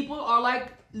 old people are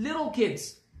like little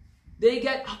kids. They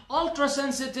get ultra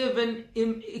sensitive and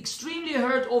extremely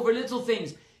hurt over little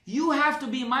things. You have to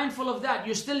be mindful of that.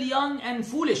 You're still young and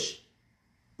foolish.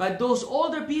 But those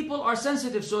older people are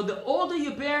sensitive. So the older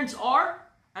your parents are,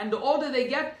 and the older they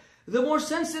get, the more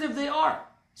sensitive they are.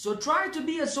 So try to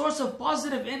be a source of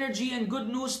positive energy and good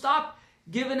news. Stop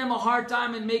giving them a hard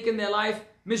time and making their life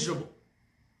miserable.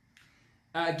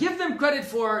 Give them credit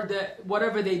for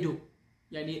whatever they do.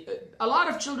 A lot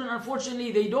of children,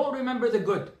 unfortunately, they don't remember the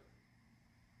good.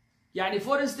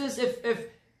 For instance, if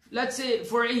let's say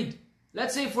for Eid,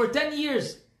 let's say for 10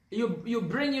 years, you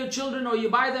bring your children or you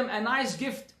buy them a nice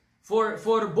gift for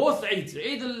both Eid,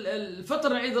 Eid al-Fitr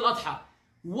and Eid al-Adha.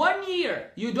 1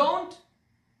 year, you don't.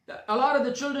 A lot of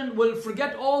the children will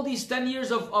forget all these 10 years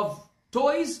of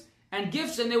toys and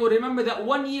gifts, and they will remember that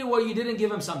 1 year where you didn't give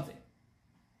them something.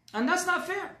 And that's not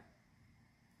fair.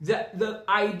 The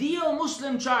ideal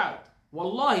Muslim child,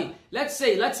 wallahi, let's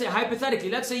say hypothetically,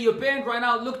 let's say your parent right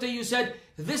now looked at you and said,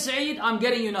 this Eid, I'm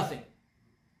getting you nothing.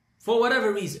 For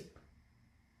whatever reason.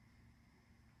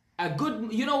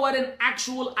 You know what an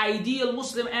actual ideal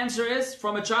Muslim answer is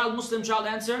from a Muslim child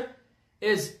answer?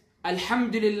 Is,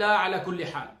 Alhamdulillah ala kulli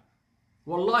hal.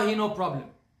 Wallahi, no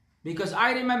problem. Because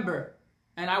I remember,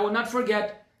 and I will not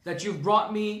forget, that you've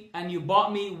brought me and you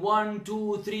bought me 1,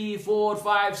 2, 3, 4,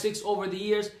 5, 6 over the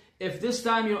years. If this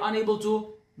time you're unable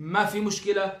to, ma fi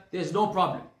mushkila, there's no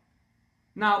problem.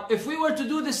 Now, if we were to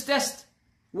do this test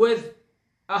with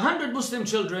 100 Muslim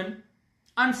children,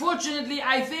 unfortunately,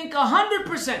 I think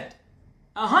 100%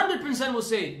 will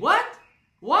say, what?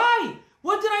 Why?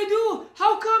 What did I do?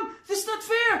 How come? This is not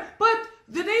fair. But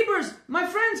the neighbors, my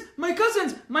friends, my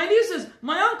cousins, my nieces,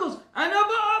 my uncles, and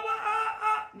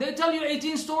they tell you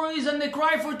 18 stories and they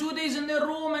cry for 2 days in their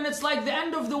room and it's like the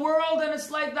end of the world and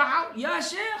it's like the house. Ya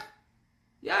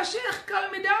Sheikh, calm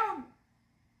me down.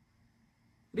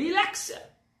 Relax.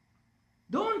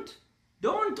 Don't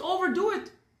overdo it.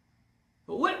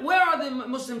 Where are the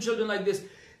Muslim children like this?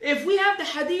 If we have the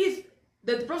hadith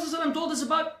that the Prophet ﷺ told us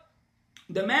about,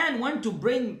 the man went to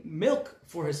bring milk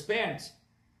for his parents.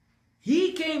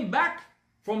 He came back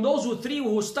from those three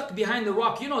who stuck behind the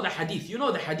rock. You know the hadith. You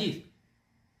know the hadith.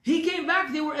 He came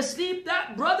back, they were asleep.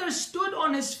 That brother stood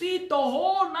on his feet the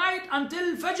whole night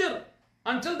until Fajr,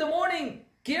 until the morning,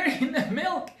 carrying the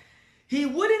milk. He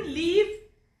wouldn't leave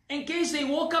in case they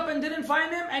woke up and didn't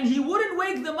find him, and he wouldn't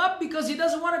wake them up because he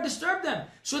doesn't want to disturb them,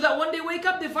 so that when they wake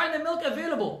up, they find the milk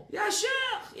available. Ya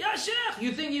Sheikh, Ya Sheikh.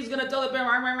 You think he's going to tell the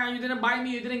parent, you didn't buy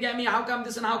me, you didn't get me, how come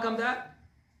this and how come that?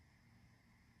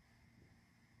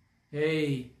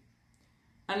 Hey.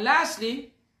 And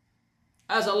lastly,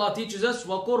 as Allah teaches us,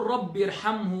 وَقُلْ رَبِّ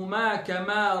ارْحَمْهُمَا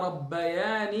كَمَا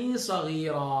رَبَّيَانِي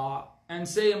صَغِيرًا, and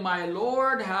say, my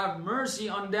Lord, have mercy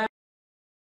on them.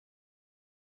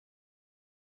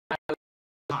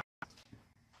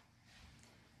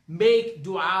 Make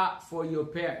dua for your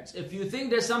parents. If you think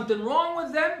there's something wrong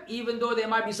with them, even though there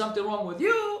might be something wrong with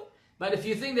you, but if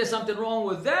you think there's something wrong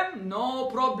with them, no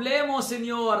problemo,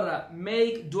 señor.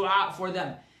 Make dua for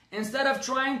them. Instead of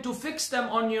trying to fix them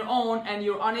on your own and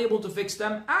you're unable to fix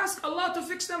them, ask Allah to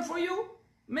fix them for you.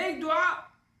 Make dua.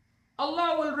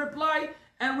 Allah will reply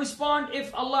and respond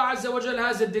if Allah Azza wa Jal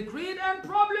has a decree, and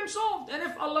problem solved. And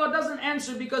if Allah doesn't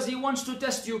answer because He wants to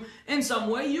test you in some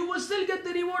way, you will still get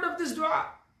the reward of this dua.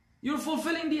 You're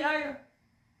fulfilling the ayah.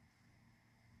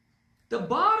 The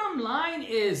bottom line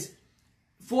is,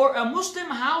 for a Muslim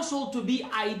household to be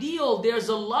ideal, there's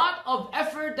a lot of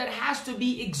effort that has to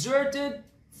be exerted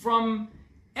from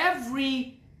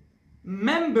every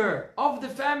member of the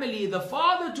family. The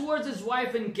father towards his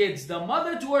wife and kids, the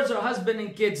mother towards her husband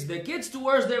and kids, the kids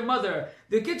towards their mother,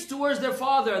 the kids towards their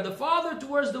father, the father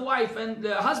towards the wife, and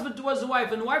the husband towards the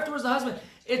wife, and the wife towards the husband.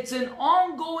 It's an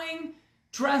ongoing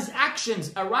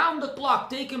transactions around the clock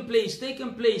taking place,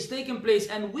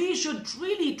 and we should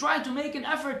really try to make an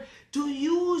effort to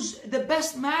use the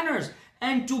best manners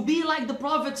and to be like the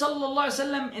Prophet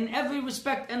ﷺ in every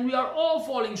respect, and we are all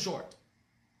falling short.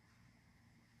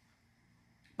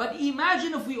 But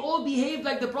imagine if we all behaved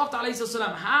like the Prophet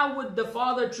ﷺ. How would the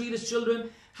father treat his children?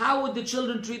 How would the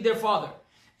children treat their father?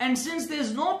 And since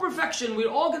there's no perfection, we're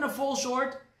all going to fall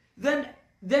short,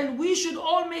 then we should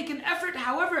all make an effort.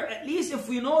 However, at least if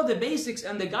we know the basics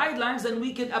and the guidelines, then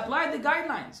we can apply the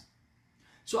guidelines.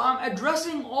 So I'm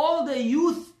addressing all the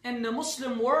youth in the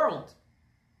Muslim world.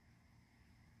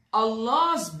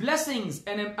 Allah's blessings,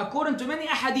 and according to many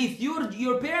ahadith,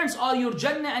 your parents are your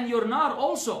Jannah and your Nar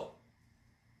also.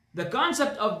 The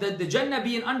concept of the Jannah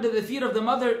being under the feet of the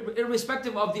mother,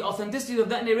 irrespective of the authenticity of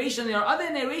that narration, there are other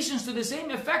narrations to the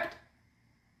same effect.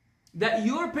 That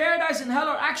your paradise and hell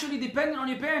are actually dependent on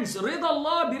your parents. Rida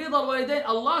Allah bi rida al-walidain.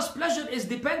 Allah's pleasure is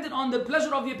dependent on the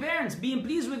pleasure of your parents, being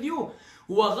pleased with you.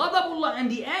 Wa ghadabullah, and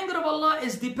the anger of Allah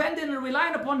is dependent and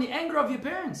reliant upon the anger of your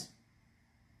parents.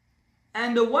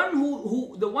 And the one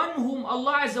whom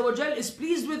Allah Azza wa Jal is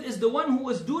pleased with is the one who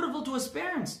is dutiful to his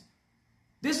parents.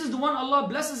 This is the one Allah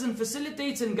blesses and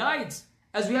facilitates and guides,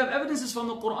 as we have evidences from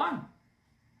the Quran.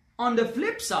 On the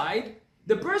flip side,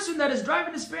 the person that is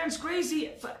driving his parents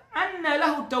crazy, فَأَنَّ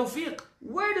لَهُ التَّوْفِيقِ,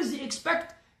 where does he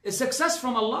expect a success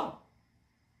from Allah?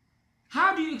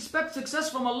 How do you expect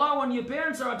success from Allah when your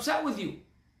parents are upset with you?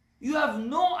 You have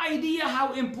no idea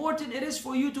how important it is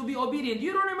for you to be obedient.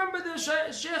 You don't remember the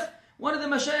Shaykh, one of the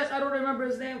Mashaykh, I don't remember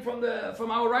his name,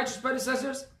 from our righteous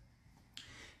predecessors?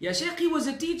 Ya Shaykh, he was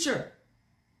a teacher.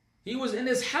 He was in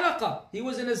his halaqah. He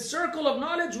was in his circle of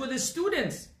knowledge with his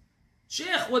students.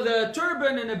 Sheikh with a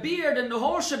turban and a beard and the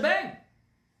whole shebang,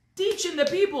 teaching the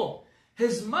people.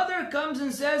 His mother comes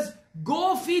and says,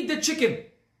 go feed the chicken.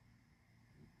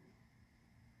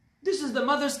 This is the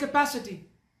mother's capacity.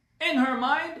 In her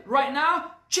mind, right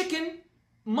now, chicken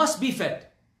must be fed.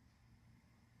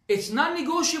 It's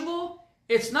non-negotiable.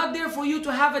 It's not there for you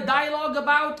to have a dialogue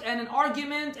about, and an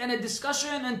argument and a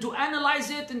discussion, and to analyze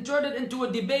it and turn it into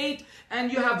a debate,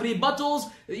 and you have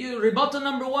rebuttals. You rebuttal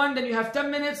number 1, then you have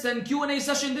 10 minutes and Q&A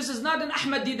session. This is not an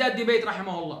Ahmad Didat debate,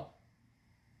 rahimahullah.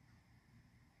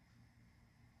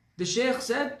 The Shaykh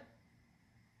said,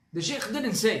 the Shaykh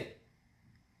didn't say.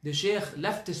 The Shaykh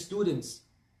left his students,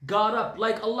 got up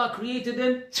like Allah created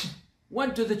him,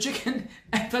 went to the chicken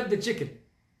and fed the chicken.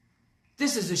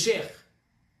 This is the Shaykh.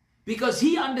 Because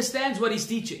he understands what he's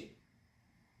teaching.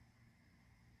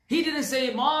 He didn't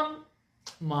say, Mom.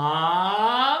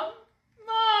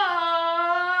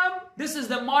 This is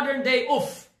the modern day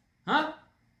uff. Huh?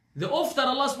 The uff that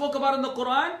Allah spoke about in the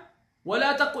Quran.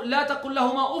 وَلَا تَقُلْ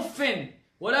لَهُمَا أُفٍّ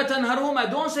وَلَا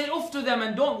تَنْهَرْهُمَا. Don't say uff to them,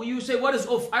 and you say, what is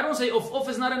uff? I don't say uff. Uff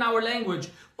is not in our language.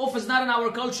 Uff is not in our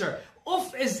culture.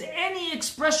 Uff is any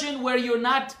expression where you're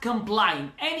not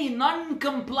complying. Any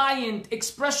non-compliant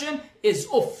expression is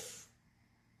uff.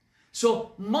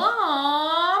 So,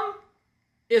 Mom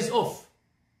is off.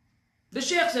 The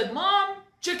Sheikh said, Mom,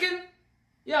 chicken?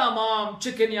 Yeah, Mom,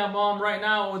 chicken, yeah, Mom, right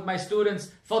now with my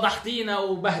students.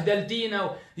 فضحتينا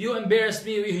وبهدلتينا. You embarrassed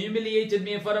me, you humiliated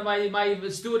me in front of my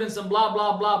students and blah,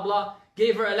 blah, blah, blah.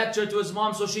 Gave her a lecture to his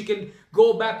mom so she can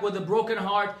go back with a broken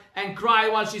heart and cry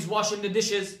while she's washing the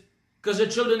dishes because her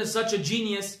children is such a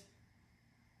genius.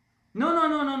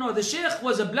 No. The Sheikh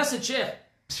was a blessed Sheikh.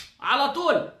 على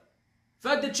طول.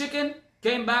 Fed the chicken,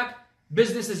 came back,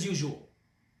 business as usual.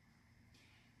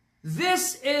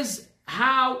 This is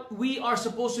how we are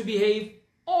supposed to behave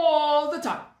all the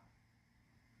time.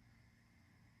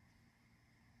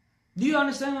 Do you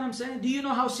understand what I'm saying? Do you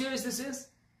know how serious this is?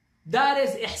 That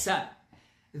is ihsan.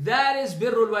 That is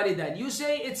birrul walidain. You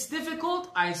say it's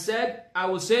difficult. I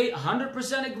will say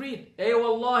 100% agreed. Hey,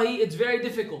 wallahi, it's very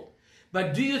difficult.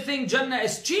 But do you think Jannah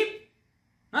is cheap?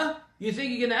 Huh? You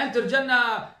think you're going to enter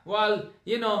Jannah while,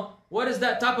 what is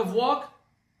that type of walk?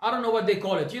 I don't know what they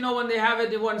call it. You know when they have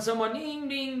it, when someone ding,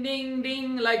 ding, ding,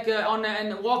 ding, like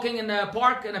and walking in a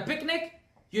park and a picnic?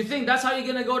 You think that's how you're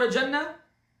going to go to Jannah?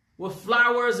 With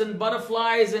flowers and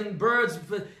butterflies and birds,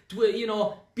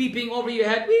 peeping over your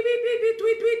head. Tweet, tweet, tweet,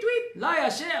 tweet, tweet, tweet. La ya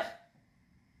Sheikh.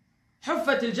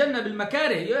 حفت الجنة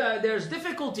بالمكاره. Yeah, there's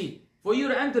difficulty. For you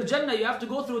to enter Jannah, you have to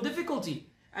go through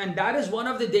difficulty. And that is one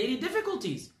of the daily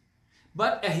difficulties.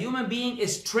 But a human being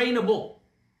is trainable.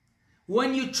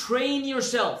 When you train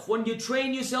yourself,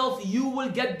 you will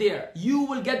get there. You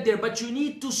will get there. But you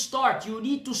need to start. You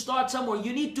need to start somewhere.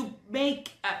 You need to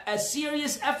make a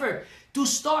serious effort to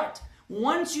start.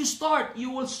 Once you start, you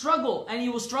will struggle. And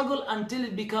you will struggle until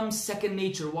it becomes second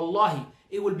nature. Wallahi,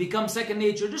 it will become second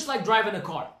nature. Just like driving a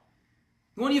car.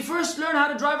 When you first learn how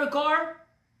to drive a car,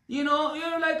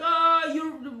 you're like,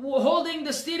 you're holding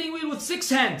the steering wheel with 6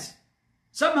 hands.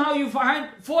 Somehow you find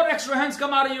 4 extra hands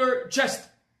come out of your chest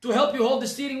to help you hold the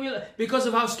steering wheel because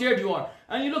of how scared you are.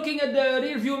 And you're looking at the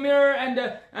rear view mirror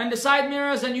and the side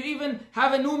mirrors, and you even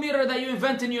have a new mirror that you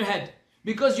invent in your head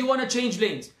because you want to change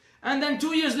lanes. And then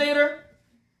 2 years later,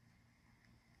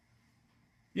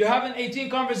 you're having 18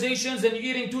 conversations and you're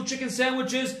eating 2 chicken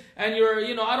sandwiches and you're,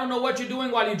 I don't know what you're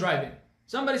doing while you're driving.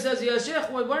 Somebody says, yeah, Sheikh,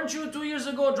 weren't you 2 years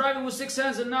ago driving with 6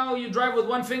 hands and now you drive with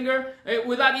 1 finger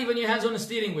without even your hands on the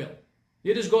steering wheel?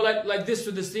 You just go like this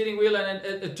to the steering wheel and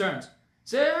it turns.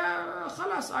 Say,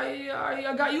 khalas,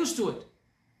 I got used to it.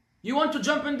 You want to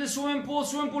jump in the swimming pool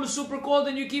is super cold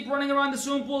and you keep running around the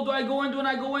swimming pool. Do I go in? When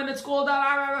I go in, it's cold.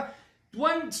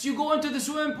 Once you go into the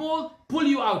swimming pool, pull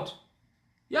you out.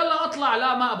 Yalla atla,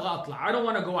 la ma abgha atla. I don't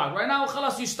want to go out. Right now,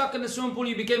 khalas, you're stuck in the swimming pool,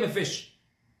 you became a fish.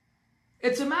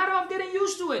 It's a matter of getting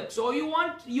used to it. So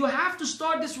you have to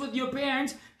start this with your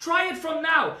parents. Try it from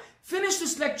now. Finish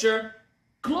this lecture.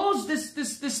 Close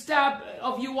this tab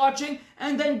of you watching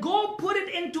and then go put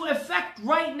it into effect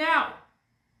right now.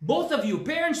 Both of you,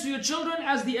 parents to your children,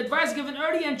 as the advice given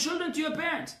early, and children to your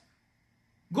parents.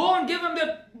 Go and give them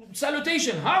the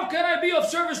salutation. How can I be of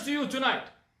service to you tonight?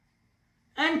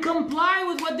 And comply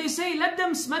with what they say. Let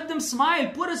them smile.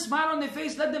 Put a smile on their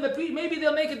face. Let them appreciate. Maybe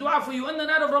they'll make a dua for you in the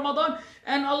night of Ramadan.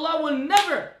 And Allah will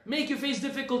never make you face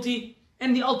difficulty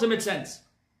in the ultimate sense.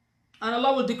 And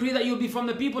Allah will decree that you'll be from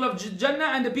the people of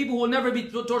Jannah and the people who will never be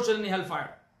tortured in the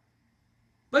hellfire.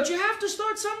 But you have to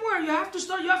start somewhere. You have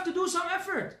to do some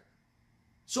effort.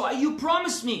 So you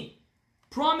promise me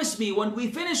when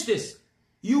we finish this,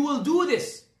 you will do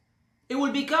this. It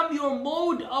will become your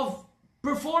mode of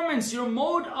performance, your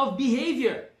mode of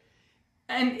behavior.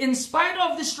 And in spite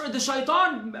of the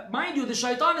shaitan, mind you, the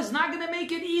shaitan is not going to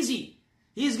make it easy.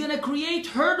 He's going to create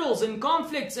hurdles and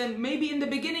conflicts, and maybe in the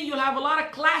beginning you'll have a lot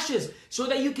of clashes so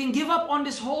that you can give up on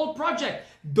this whole project.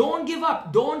 Don't give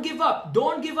up, don't give up,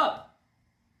 don't give up.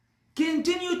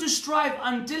 Continue to strive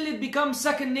until it becomes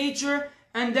second nature,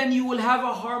 and then you will have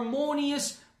a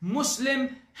harmonious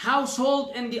Muslim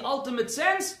household in the ultimate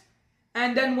sense.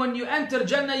 And then when you enter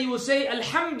Jannah, you will say,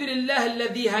 Alhamdulillah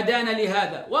alladhi hadana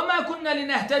lihada. Wa ma kunna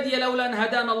linahtadiya lawla an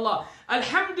hadana Allah.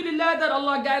 Alhamdulillah that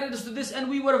Allah guided us to this, and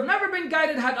we would have never been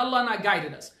guided had Allah not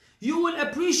guided us. You will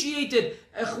appreciate it.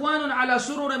 Ikhwanun ala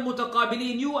sururin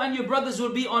mutaqabilin. You and your brothers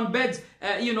will be on beds,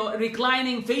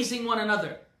 reclining, facing one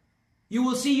another. You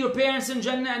will see your parents in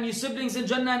Jannah and your siblings in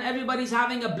Jannah, and everybody's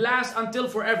having a blast until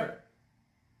forever.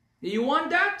 You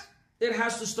want that? It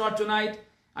has to start tonight.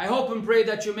 I hope and pray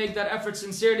that you make that effort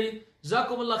sincerely.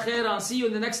 Jazakumullah khair. I'll see you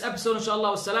in the next episode,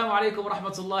 inshallah. Wassalamu alaikum wa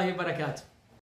rahmatullahi wa barakatuh.